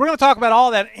fist. We're going to talk about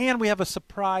all that, and we have a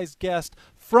surprise guest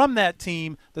from that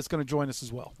team that's going to join us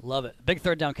as well. Love it. Big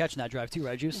third down catch in that drive too,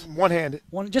 right, Juice? One-handed.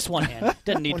 Just one-handed.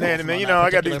 Didn't need one-handed, man. I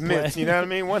got these mitts, you know what I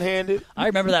mean? One-handed. I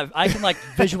remember that. I can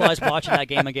visualize watching that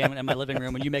game again in my living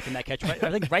room and you making that catch.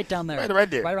 I think right down there. Right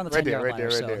there. Right around the 10-yard line. Right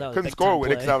there. So couldn't score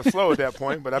with it because I was slow at that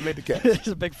point, but I made the catch. It was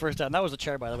a big first down. That was a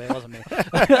chair, by the way. It wasn't me.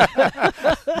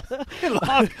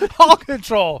 All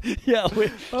control. Yeah.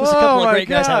 Just a couple of great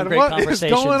guys having great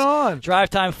conversations. What is going on? Drive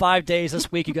time 5 days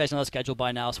this week. You guys know the schedule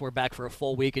by now, so we're back for a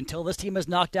full week. Until this team is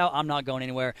knocked out, I'm not going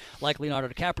anywhere. Like Leonardo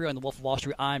DiCaprio and the Wolf of Wall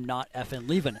Street, I'm not effing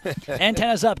leaving.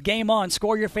 Antennas up, game on.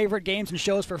 Score your favorite games and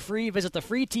shows for free. Visit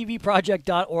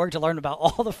thefreetvproject.org to learn about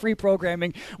all the free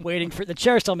programming waiting for the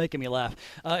chair's still making me laugh,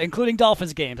 including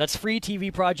Dolphins games. That's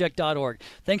freetvproject.org.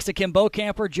 Thanks to Kim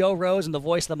Bocamper, Joe Rose, and the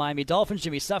voice of the Miami Dolphins,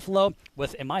 Jimmy Cefalo,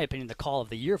 with, in my opinion, the call of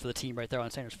the year for the team right there on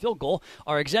Sanders' field goal.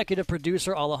 Our executive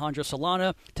producer, Alejandro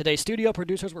Solana. Today's studio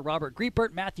producers were Robert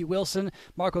Griepert, Matthew Wilson,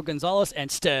 Marco Gonzalez,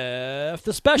 and Steph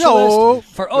the Specialist.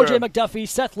 For OJ McDuffie,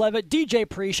 Seth Levitt, DJ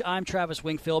Preach, I'm Travis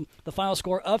Wingfield. The final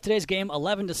score of today's game,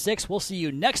 11-6. We'll see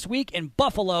you next week in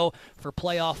Buffalo for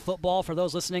playoff football. For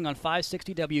those listening on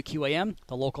 560 WQAM,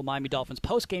 the local Miami Dolphins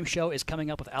postgame show is coming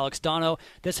up with Alex Dono.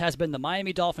 This has been the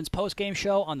Miami Dolphins postgame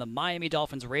show on the Miami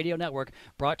Dolphins Radio Network,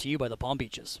 brought to you by the Palm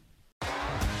Beaches.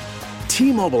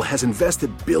 T-Mobile has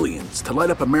invested billions to light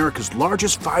up America's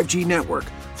largest 5G network,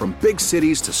 from big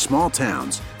cities to small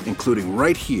towns, including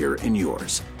right here in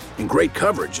yours. And great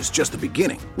coverage is just the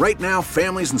beginning. Right now,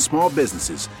 families and small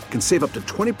businesses can save up to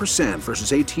 20%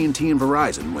 versus AT&T and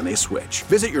Verizon when they switch.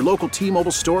 Visit your local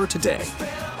T-Mobile store today.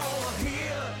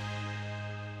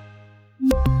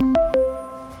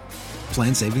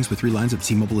 Plan savings with 3 lines of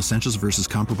T-Mobile Essentials versus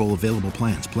comparable available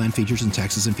plans. Plan features and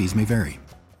taxes and fees may vary.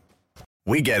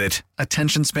 We get it.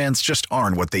 Attention spans just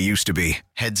aren't what they used to be.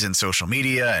 Heads in social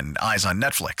media and eyes on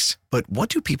Netflix. But what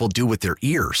do people do with their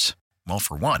ears? Well,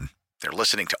 for one, they're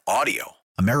listening to audio.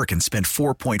 Americans spend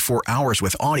 4.4 hours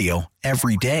with audio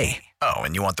every day. Oh,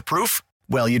 and you want the proof?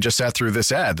 Well, you just sat through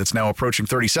this ad that's now approaching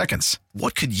 30 seconds.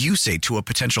 What could you say to a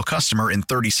potential customer in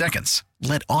 30 seconds?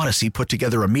 Let Odyssey put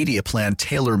together a media plan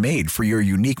tailor-made for your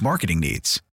unique marketing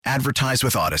needs. Advertise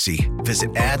with Odyssey.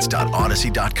 Visit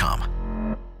ads.odyssey.com.